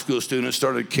 Bible school students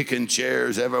started kicking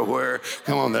chairs everywhere.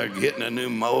 Come on, they're getting a new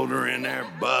motor in their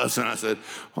bus. And I said,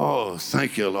 oh,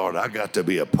 thank you, Lord. I got to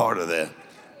be a part of that.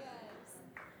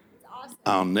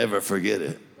 I'll never forget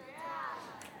it.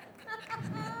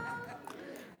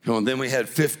 Come on, then we had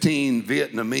 15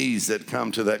 Vietnamese that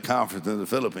come to that conference in the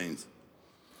Philippines.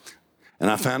 And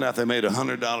I found out they made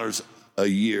 $100 a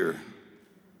year.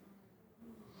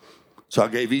 So I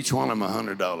gave each one of them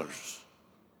 $100.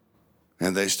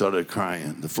 And they started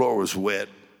crying. The floor was wet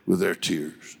with their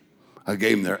tears. I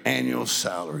gave them their annual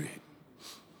salary.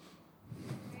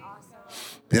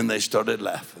 Then they started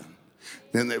laughing.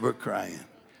 Then they were crying.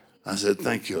 I said,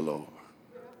 thank you, Lord.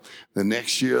 The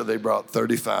next year, they brought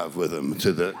 35 with them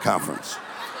to the conference.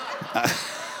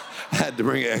 I had to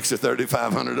bring extra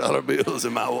 $3,500 bills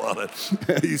in my wallet.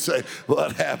 You say,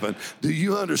 what happened? Do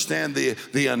you understand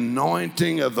the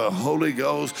anointing of the Holy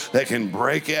Ghost that can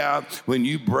break out when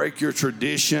you break your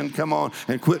tradition? Come on,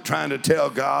 and quit trying to tell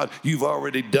God you've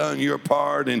already done your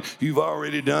part and you've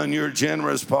already done your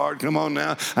generous part. Come on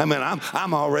now. I mean,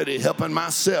 I'm already helping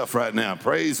myself right now.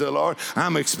 Praise the Lord.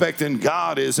 I'm expecting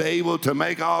God is able to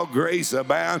make all grace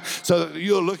abound so that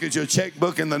you'll look at your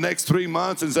checkbook in the next 3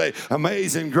 months and say,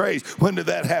 amazing grace. When did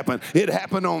that happen? It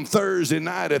happened on Thursday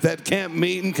night at that camp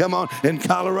meeting, come on, in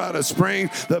Colorado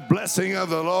Springs. The blessing of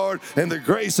the Lord and the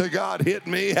grace of God hit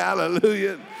me.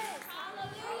 Hallelujah.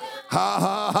 Ha,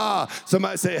 ha, ha.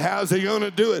 Somebody say, how's he going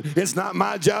to do it? It's not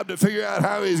my job to figure out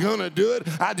how he's going to do it.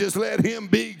 I just let him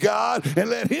be God and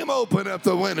let him open up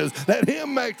the windows. Let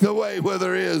him make the way where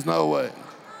there is no way.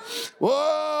 Whoa,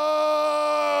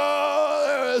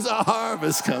 there is a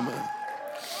harvest coming.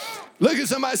 Look at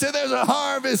somebody, say there's a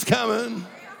harvest coming.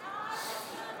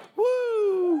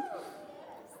 Woo.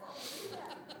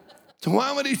 So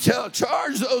why would he charge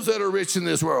those that are rich in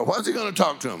this world? Why's he going to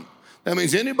talk to them? That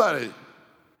means anybody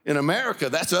in America,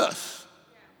 that's us.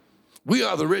 We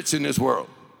are the rich in this world.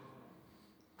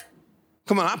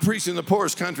 Come on, I preach in the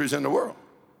poorest countries in the world.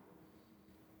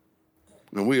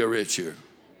 And we are rich here.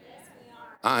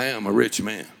 I am a rich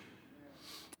man.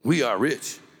 We are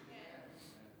rich.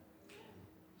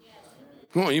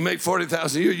 Come on, you make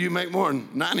 $40,000 a year, you make more than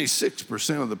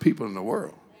 96% of the people in the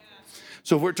world.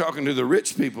 So if we're talking to the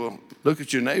rich people, look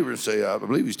at your neighbor and say, I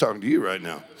believe he's talking to you right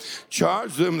now.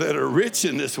 Charge them that are rich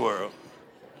in this world.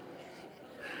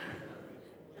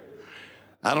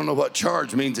 I don't know what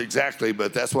charge means exactly,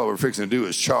 but that's what we're fixing to do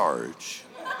is charge.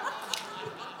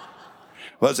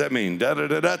 What does that mean?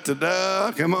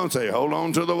 Da-da-da-da-da-da. Come on, say, hold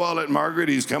on to the wallet, Margaret.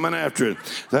 He's coming after it.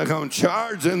 They're going to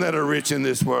charge them that are rich in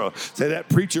this world. Say, that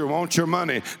preacher wants your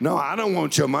money. No, I don't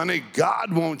want your money.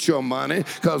 God wants your money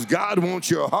because God wants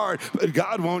your heart, but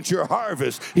God wants your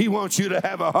harvest. He wants you to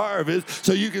have a harvest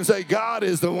so you can say, God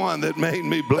is the one that made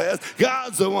me blessed.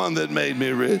 God's the one that made me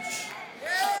rich.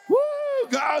 Woo!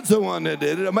 God's the one that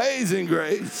did it. Amazing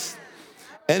grace.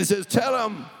 And it says, tell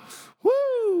them,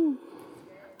 woo,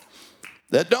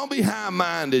 that don't be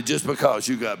high-minded just because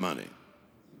you got money.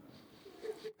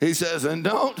 He says, and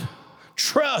don't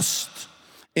trust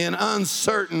in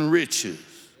uncertain riches.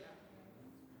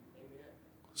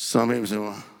 Some people say,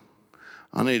 well,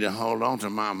 I need to hold on to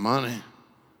my money.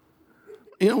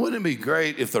 You know, wouldn't it be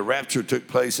great if the rapture took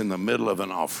place in the middle of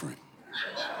an offering?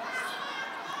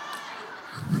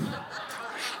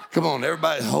 Come on,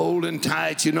 everybody's holding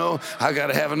tight, you know. I got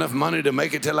to have enough money to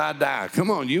make it till I die. Come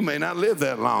on, you may not live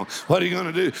that long. What are you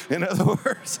going to do? In other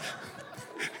words,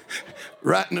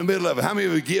 right in the middle of it, how many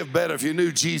would give better if you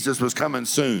knew Jesus was coming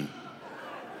soon?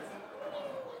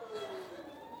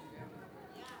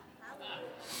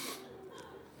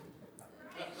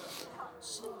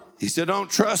 He said, don't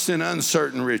trust in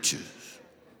uncertain riches.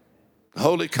 The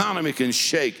whole economy can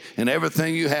shake, and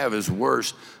everything you have is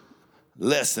worth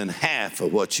less than half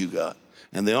of what you got.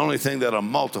 And the only thing that'll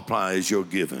multiply is your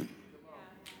giving.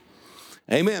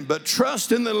 Amen. But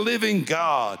trust in the living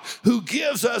God who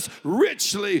gives us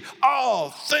richly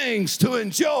all things to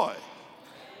enjoy.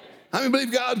 How many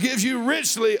believe God gives you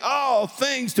richly all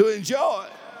things to enjoy?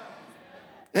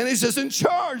 And he says, and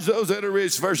charge those that are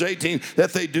rich, verse 18,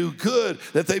 that they do good,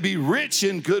 that they be rich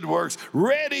in good works,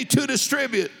 ready to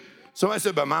distribute. So I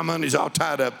said, but my money's all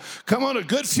tied up. Come on, a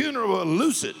good funeral will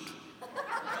loose it.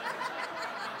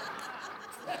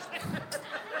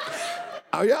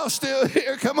 Are y'all still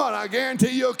here? Come on, I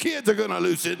guarantee your kids are going to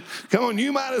lose it. Come on,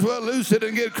 you might as well lose it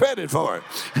and get credit for it.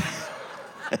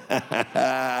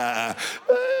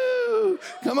 Ooh,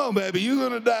 come on, baby, you're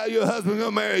going to die. Your husband's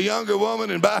going to marry a younger woman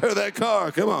and buy her that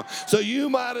car. Come on. So you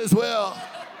might as well.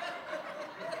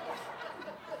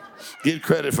 Get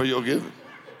credit for your giving.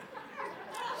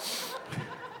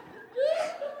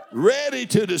 Ready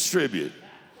to distribute.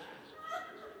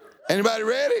 Anybody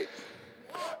ready?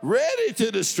 Ready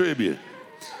to distribute.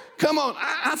 Come on,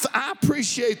 I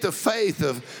appreciate the faith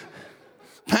of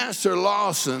Pastor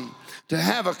Lawson to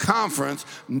have a conference,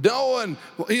 knowing,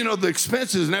 the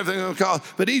expenses and everything it'll cost.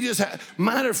 But he just had,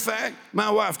 matter of fact, my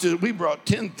wife we brought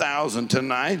 10,000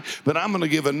 tonight, but I'm going to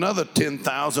give another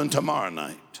 10,000 tomorrow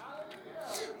night.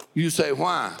 You say,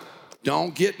 why?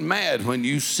 Don't get mad when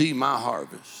you see my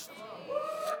harvest.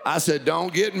 I said,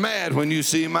 don't get mad when you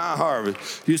see my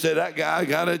harvest. You said, that guy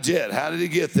got a jet. How did he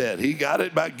get that? He got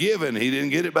it by giving. He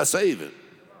didn't get it by saving.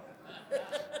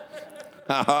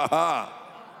 Ha, ha, ha.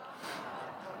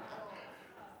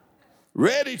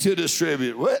 Ready to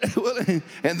distribute.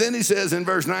 And then he says in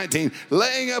verse 19,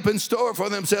 laying up in store for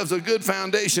themselves a good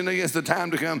foundation against the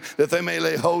time to come, that they may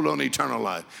lay hold on eternal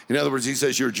life. In other words, he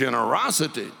says your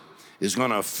generosity is going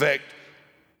to affect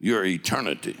your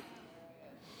eternity.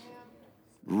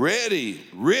 Ready,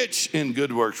 rich in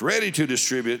good works, ready to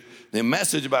distribute. The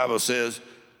Message Bible says,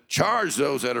 charge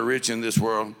those that are rich in this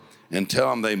world and tell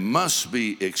them they must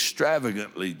be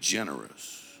extravagantly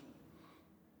generous.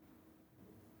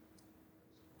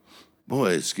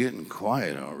 Boy, it's getting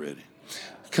quiet already.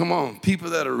 Come on,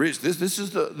 people that are rich. This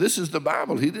is the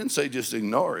Bible. He didn't say just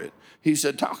ignore it. He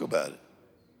said talk about it.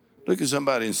 Look at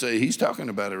somebody and say, he's talking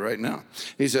about it right now.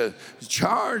 He said,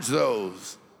 charge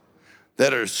those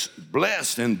that are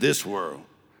blessed in this world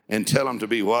and tell them to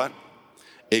be what?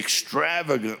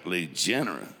 Extravagantly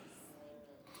generous.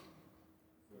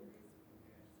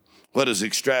 What does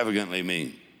extravagantly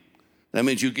mean? That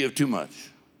means you give too much.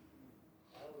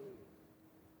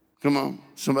 Come on,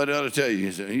 somebody ought to tell you,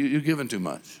 he said, you're giving too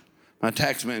much. My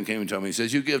tax man came and told me, he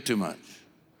says, you give too much.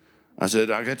 I said,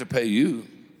 I got to pay you.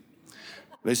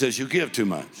 But he says, you give too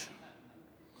much.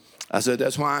 I said,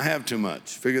 that's why I have too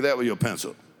much. Figure that with your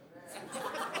pencil.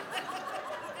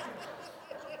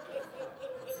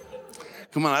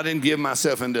 Come on, I didn't give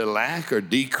myself into lack or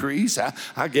decrease.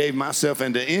 I gave myself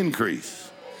into increase.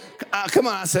 Come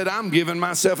on, I said, I'm giving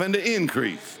myself into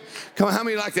increase. Come on, how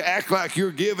many like to act like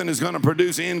your giving is going to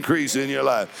produce increase in your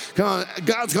life? Come on,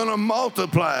 God's going to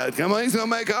multiply it. Come on, he's going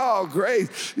to make it all great.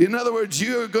 In other words,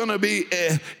 you're going to be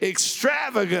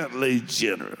extravagantly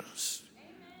generous.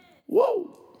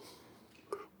 Whoa.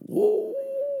 Whoa.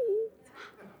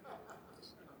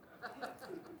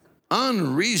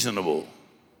 Unreasonable.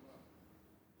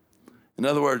 In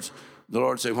other words, the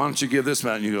Lord say, why don't you give this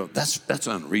amount? And you go, that's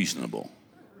unreasonable.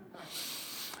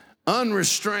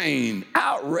 Unrestrained,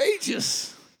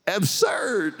 outrageous,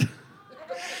 absurd.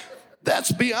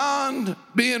 That's beyond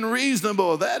being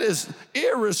reasonable. That is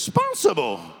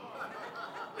irresponsible.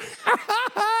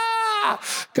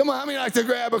 Come on, how many like to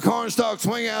grab a cornstalk,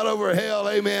 swing out over hell,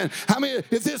 amen? How many,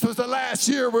 if this was the last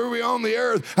year where we were on the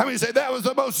earth, how many say that was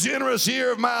the most generous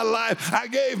year of my life? I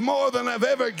gave more than I've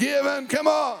ever given. Come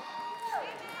on.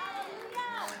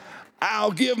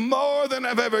 I'll give more than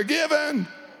I've ever given,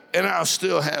 and I'll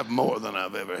still have more than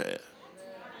I've ever had.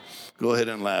 Go ahead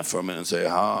and laugh for a minute and say,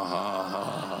 ha, ha,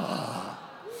 ha, ha.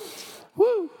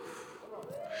 Woo,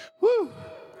 woo,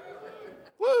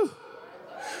 woo,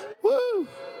 woo,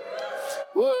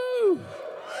 woo.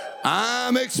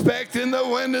 I'm expecting the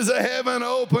windows of heaven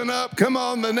open up. Come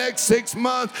on, the next 6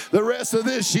 months, the rest of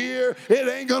this year, it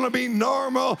ain't going to be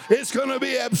normal. It's going to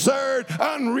be absurd,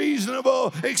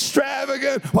 unreasonable,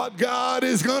 extravagant, what God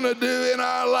is going to do in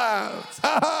our lives.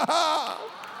 Ha, ha, ha.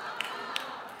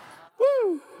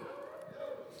 Woo.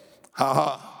 Ha,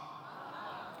 ha.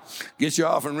 Get your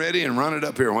offering ready and run it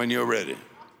up here when you're ready.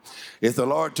 If the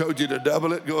Lord told you to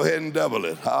double it, go ahead and double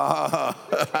it.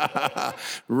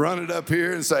 Run it up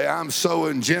here and say, I'm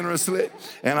sowing generously,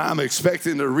 and I'm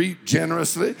expecting to reap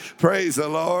generously. Praise the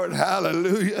Lord.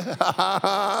 Hallelujah.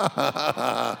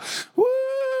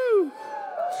 Woo!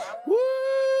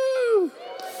 Woo!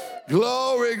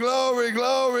 Glory, glory,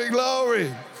 glory,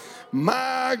 glory.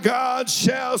 My God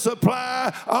shall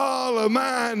supply all of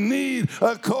my need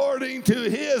according to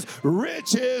his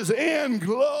riches in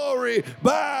glory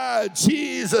by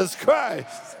Jesus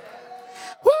Christ.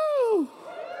 Woo!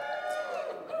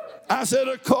 I said,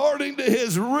 according to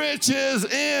his riches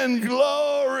in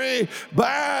glory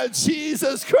by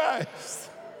Jesus Christ.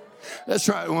 Let's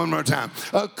try it one more time.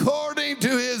 According to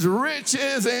his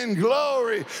riches in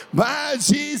glory by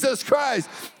Jesus Christ.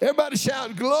 Everybody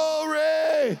shout,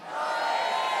 glory.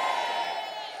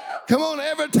 Come on,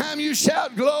 every time you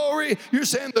shout glory, you're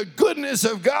saying the goodness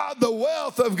of God, the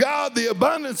wealth of God, the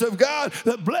abundance of God,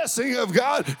 the blessing of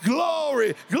God.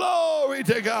 Glory, glory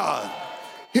to God.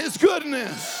 His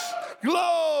goodness,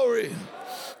 glory,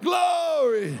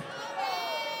 Glory.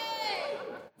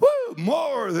 Woo,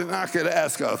 more than I could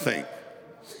ask or think.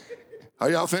 Are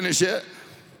y'all finished yet?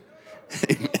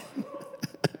 Amen.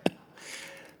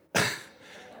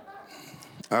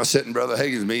 I was sitting in Brother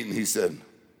Hankins' meeting. He said,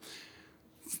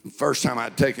 first time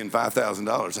I'd taken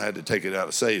 $5,000, I had to take it out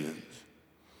of savings.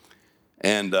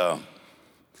 And I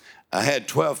had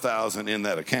 $12,000 in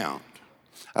that account.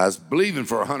 I was believing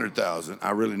for $100,000.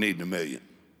 I really needed $1 million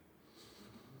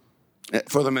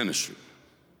for the ministry.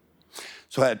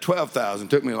 So I had $12,000. It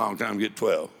took me a long time to get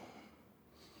 12.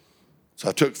 So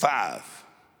I took 5,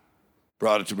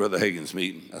 brought it to Brother Hankins'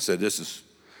 meeting. I said, this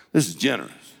is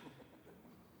generous.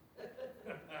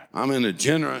 I'm in a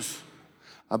generous.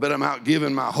 I bet I'm out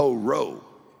giving my whole row.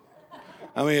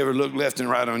 How many ever looked left and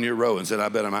right on your row and said, I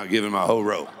bet I'm out giving my whole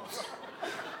row?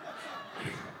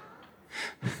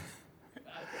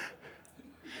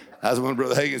 I was at one of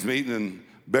Brother Hankins' meeting, and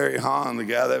Barry Hahn, the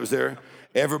guy that was there,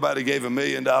 everybody gave $1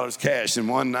 million cash in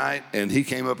one night, and he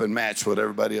came up and matched what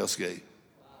everybody else gave.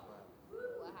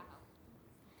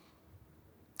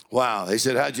 Wow. They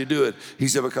said, how'd you do it? He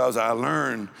said, because I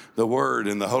learned the word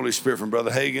and the Holy Spirit from Brother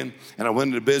Hagin, and I went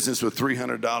into business with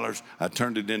 $300. I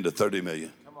turned it into $30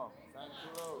 million. Come on. Thank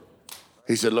you, Lord.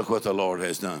 He said, look what the Lord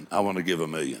has done. I want to give $1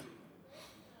 million.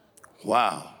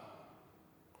 Wow.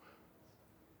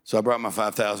 So I brought my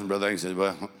 5,000. Brother Hagin said,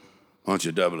 well, why don't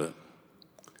you double it?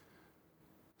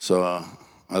 So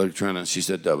I looked at Trina, she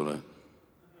said, double it.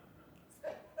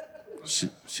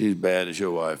 She's bad as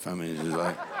your wife. I mean, she's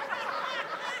like...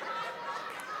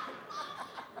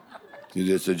 He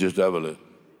just said, just double it.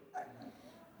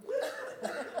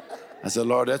 I said,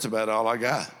 Lord, that's about all I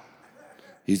got.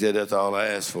 He said, that's all I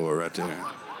asked for right there.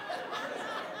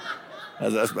 I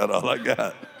said, that's about all I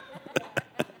got.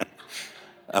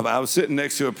 I was sitting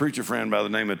next to a preacher friend by the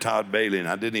name of Todd Bailey, and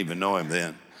I didn't even know him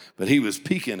then, but he was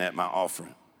peeking at my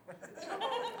offering.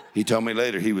 He told me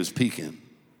later he was peeking.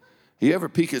 You ever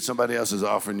peek at somebody else's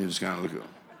offering, you just kind of look at them?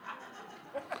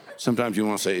 Sometimes you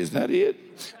want to say, is that it?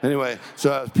 Anyway,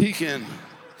 so I was peeking.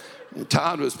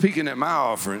 Todd was peeking at my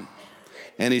offering,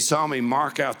 and he saw me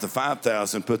mark out the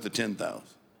 5,000 and put the 10,000.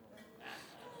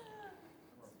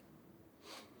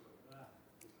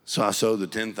 So I sold the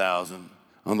 10,000.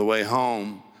 On the way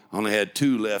home, I only had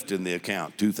 2 left in the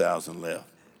account, 2,000 left.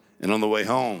 And on the way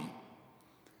home,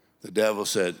 the devil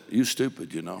said, you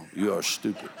stupid, you know. You are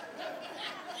stupid.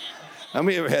 How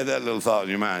many ever had that little thought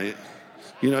in your mind?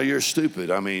 You know, you're stupid.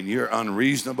 I mean, you're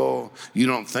unreasonable. You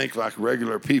don't think like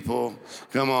regular people.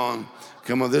 Come on.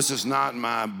 This is not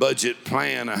my budget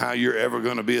plan of how you're ever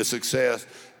going to be a success.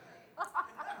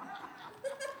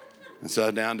 And so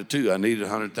down to 2. I needed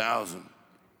 100,000,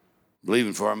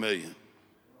 believing for $1 million.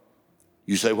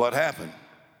 You say, what happened?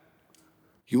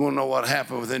 You want to know what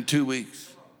happened within 2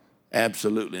 weeks?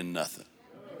 Absolutely nothing.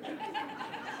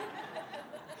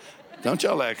 Don't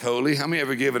y'all act holy. How many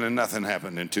ever given and nothing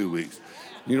happened in 2 weeks?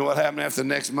 You know what happened after the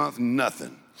next month?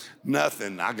 Nothing.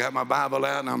 Nothing. I got my Bible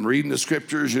out and I'm reading the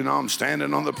scriptures, you know, I'm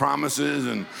standing on the promises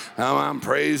and I'm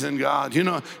praising God. You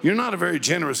know, you're not a very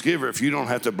generous giver if you don't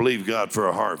have to believe God for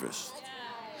a harvest.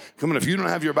 Come on, if you don't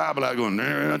have your Bible out going,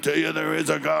 I tell you there is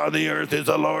a God, the earth is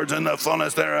the Lord's and the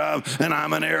fullness thereof, and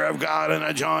I'm an heir of God and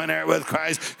a joint heir with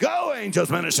Christ. Go, angels,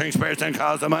 ministering spirits, and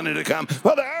cause the money to come.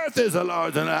 For the earth is the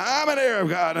Lord's and I'm an heir of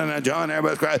God and a joint heir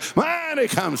with Christ. Money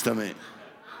comes to me.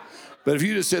 But if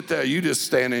you just sit there, you just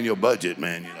stand in your budget,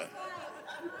 man. You know.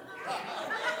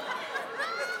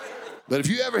 But if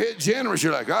you ever hit generous,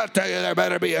 you're like, I'll tell you there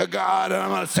better be a God, and I'm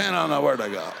going to stand on the word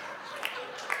of God.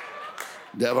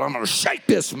 Devil, I'm going to shake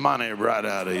this money right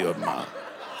out of your mouth.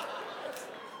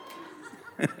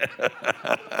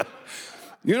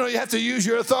 You know, you have to use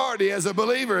your authority as a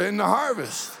believer in the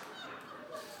harvest.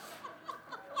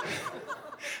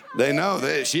 They know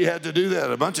that she had to do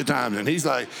that a bunch of times. And he's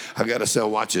like, I got to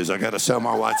sell watches. I got to sell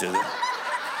my watches.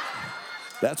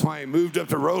 That's why he moved up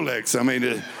to Rolex. I mean,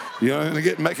 you're going to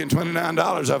get making $29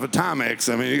 off of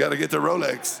Timex. I mean, you got to get the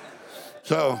Rolex.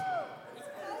 So,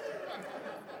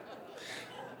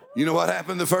 you know what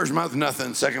happened the first month?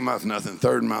 Nothing. Second month, nothing.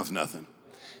 Third month, nothing.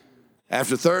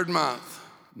 After third month,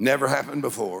 never happened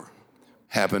before.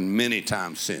 Happened many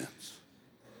times since.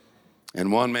 And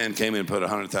one man came in and put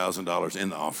 $100,000 in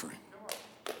the offering.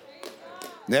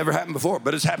 Never happened before,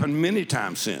 but it's happened many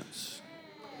times since.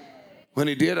 When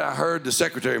he did, I heard the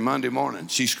secretary Monday morning.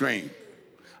 She screamed.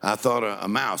 I thought a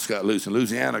mouse got loose. In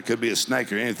Louisiana, it could be a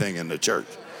snake or anything in the church.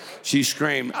 She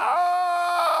screamed,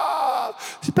 oh,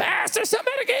 Pastor,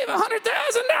 somebody gave $100,000.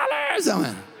 I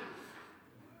went,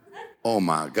 oh,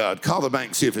 my God. Call the bank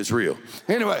and see if it's real.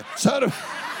 Anyway, so...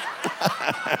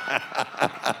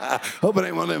 Hope it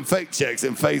ain't one of them fake checks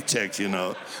and faith checks, you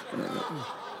know.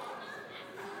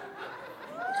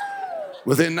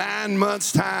 Within 9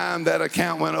 months' time, that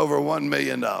account went over $1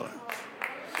 million.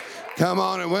 Come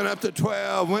on, it went up to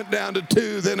 12, went down to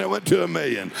 2, then it went to $1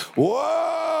 million.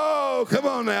 Whoa, come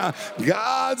on now.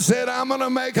 God said, I'm going to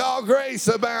make all grace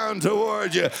abound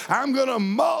toward you. I'm going to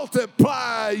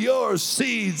multiply your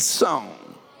seed sown.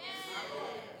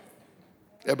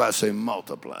 Everybody say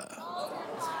multiply.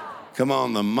 Come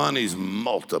on, the money's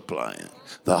multiplying.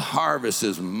 The harvest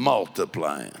is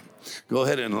multiplying. Go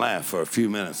ahead and laugh for a few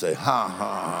minutes. Say, ha, ha,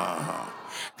 ha, ha.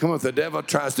 Come on, if the devil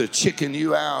tries to chicken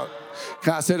you out,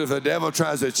 God said if the devil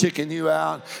tries to chicken you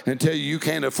out and tell you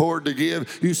can't afford to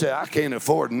give, you say, I can't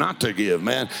afford not to give,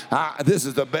 man. This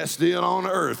is the best deal on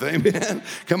earth, amen?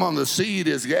 Come on, the seed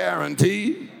is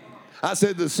guaranteed. I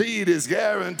said the seed is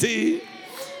guaranteed.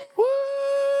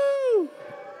 Woo!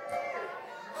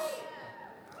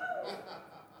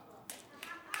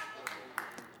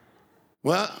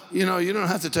 Well, you know, you don't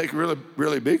have to take really,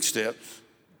 really big steps,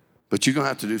 but you're going to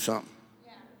have to do something.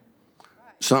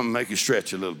 Something make you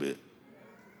stretch a little bit.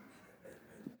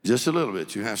 Just a little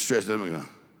bit. You have to stretch. Let me go.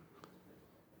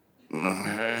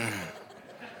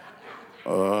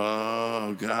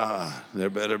 Oh, God. There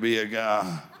better be a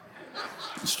God.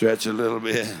 Stretch a little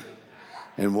bit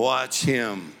and watch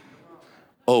him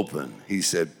open. He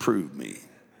said, prove me.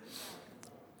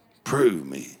 Prove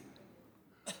me.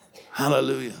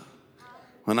 Hallelujah.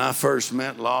 When I first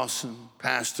met Lawson,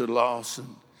 Pastor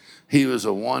Lawson, he was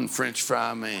a one French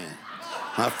fry man.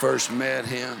 I first met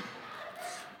him.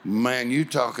 Man, you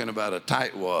talking about a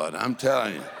tightwad. I'm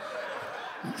telling you.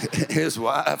 His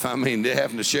wife, I mean, they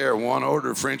having to share one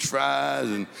order of French fries,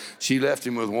 and she left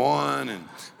him with one, and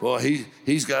boy,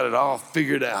 he's got it all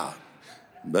figured out.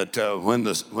 But when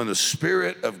the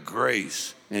spirit of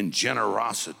grace and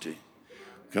generosity,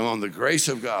 come on, the grace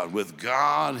of God, with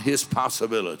God, his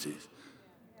possibilities,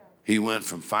 he went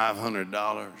from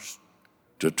 $500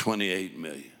 to $28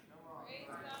 million.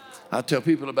 I tell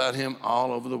people about him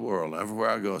all over the world, everywhere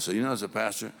I go. I say, you know, as a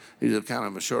pastor, he's a kind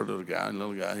of a short little guy, you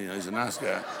know, he's a nice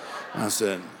guy. I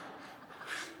said,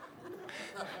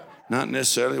 not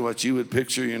necessarily what you would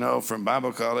picture, you know, from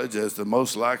Bible college as the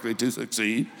most likely to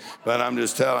succeed, but I'm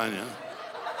just telling you.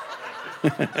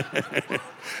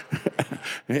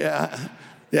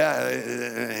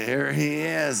 Yeah, here he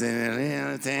is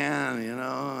in town, you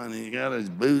know, and he got his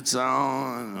boots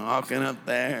on, and walking up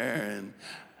there, and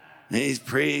he's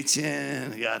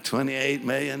preaching. He got $28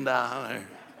 million. Come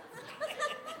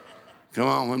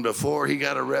on, when before he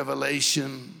got a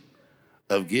revelation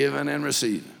of giving and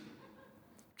receiving.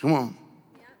 Come on,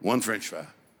 one French fry.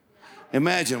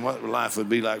 Imagine what life would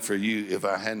be like for you if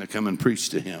I hadn't come and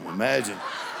preached to him. Imagine.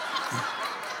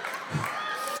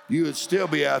 You would still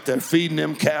be out there feeding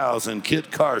them cows, and Kit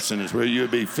Carson is where you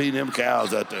would be feeding them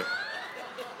cows out there.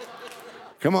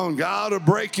 Come on, God will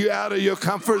break you out of your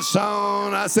comfort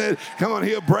zone. I said, come on,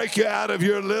 he'll break you out of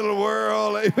your little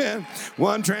world. Amen.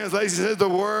 One translation says the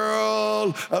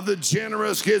world of the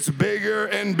generous gets bigger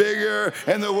and bigger,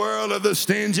 and the world of the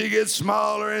stingy gets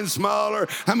smaller and smaller.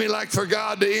 I mean, like for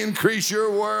God to increase your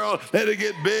world, let it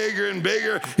get bigger and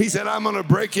bigger. He said, I'm going to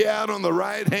break you out on the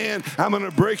right hand. I'm going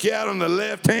to break you out on the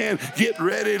left hand. Get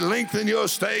ready, lengthen your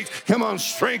stakes. Come on,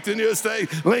 strengthen your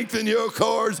stakes, lengthen your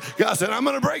cords. God said, I'm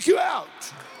going to break you out.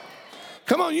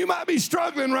 Come on, you might be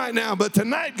struggling right now, but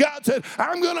tonight God said,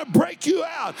 I'm going to break you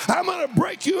out. I'm going to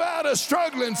break you out of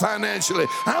struggling financially.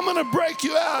 I'm going to break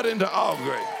you out into all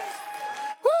grace.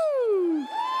 Woo!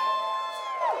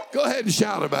 Go ahead and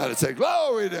shout about it. Say,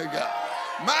 glory to God.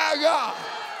 My God.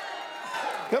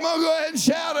 Come on, go ahead and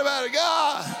shout about it.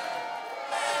 God.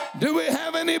 Do we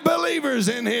have any believers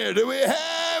in here? Do we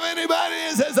have anybody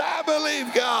that says, I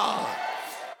believe God?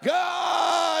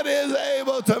 God is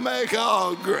able to make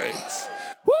all grace.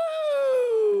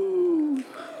 Woo!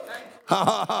 Ha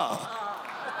ha ha.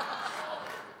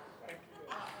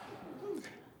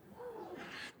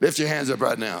 Lift your hands up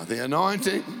right now. The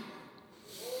anointing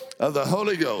of the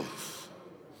Holy Ghost.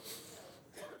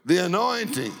 The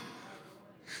anointing.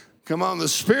 Come on, the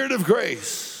Spirit of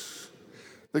grace.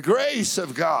 The grace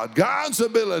of God. God's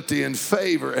ability and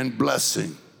favor and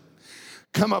blessing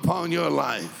come upon your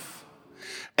life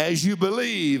as you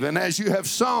believe and as you have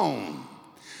sown.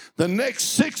 The next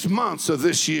 6 months of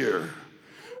this year,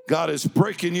 God is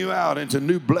breaking you out into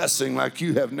new blessing like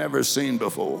you have never seen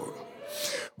before.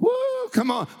 Woo, come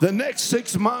on. The next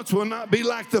 6 months will not be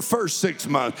like the first 6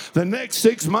 months. The next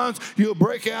 6 months, you'll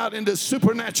break out into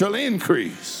supernatural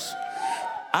increase.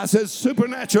 I said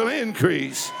supernatural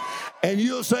increase. And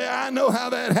you'll say, I know how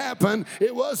that happened.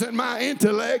 It wasn't my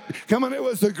intellect. Come on, it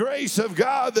was the grace of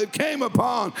God that came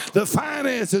upon the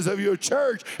finances of your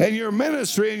church and your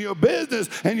ministry and your business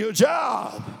and your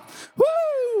job.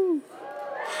 Woo!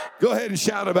 Go ahead and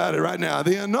shout about it right now.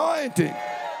 The anointing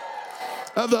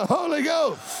of the Holy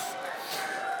Ghost.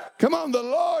 Come on, the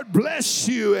Lord bless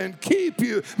you and keep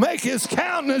you. Make his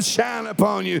countenance shine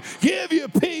upon you. Give you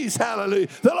peace, hallelujah.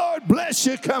 The Lord bless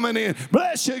you coming in.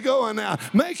 Bless you going out.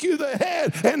 Make you the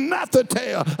head and not the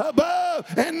tail.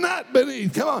 Above and not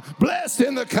beneath. Come on, blessed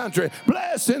in the country.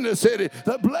 Blessed in the city.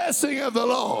 The blessing of the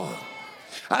Lord.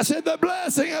 I said the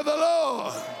blessing of the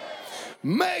Lord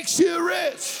makes you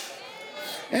rich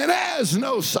and has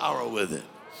no sorrow with it.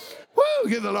 Woo,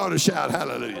 give the Lord a shout,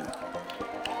 hallelujah.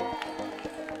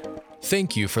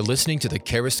 Thank you for listening to the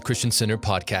Charis Christian Center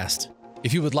podcast.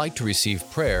 If you would like to receive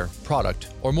prayer, product,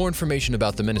 or more information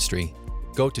about the ministry,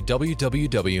 go to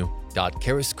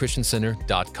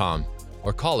www.charischristiancenter.com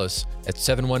or call us at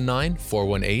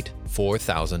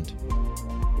 719-418-4000.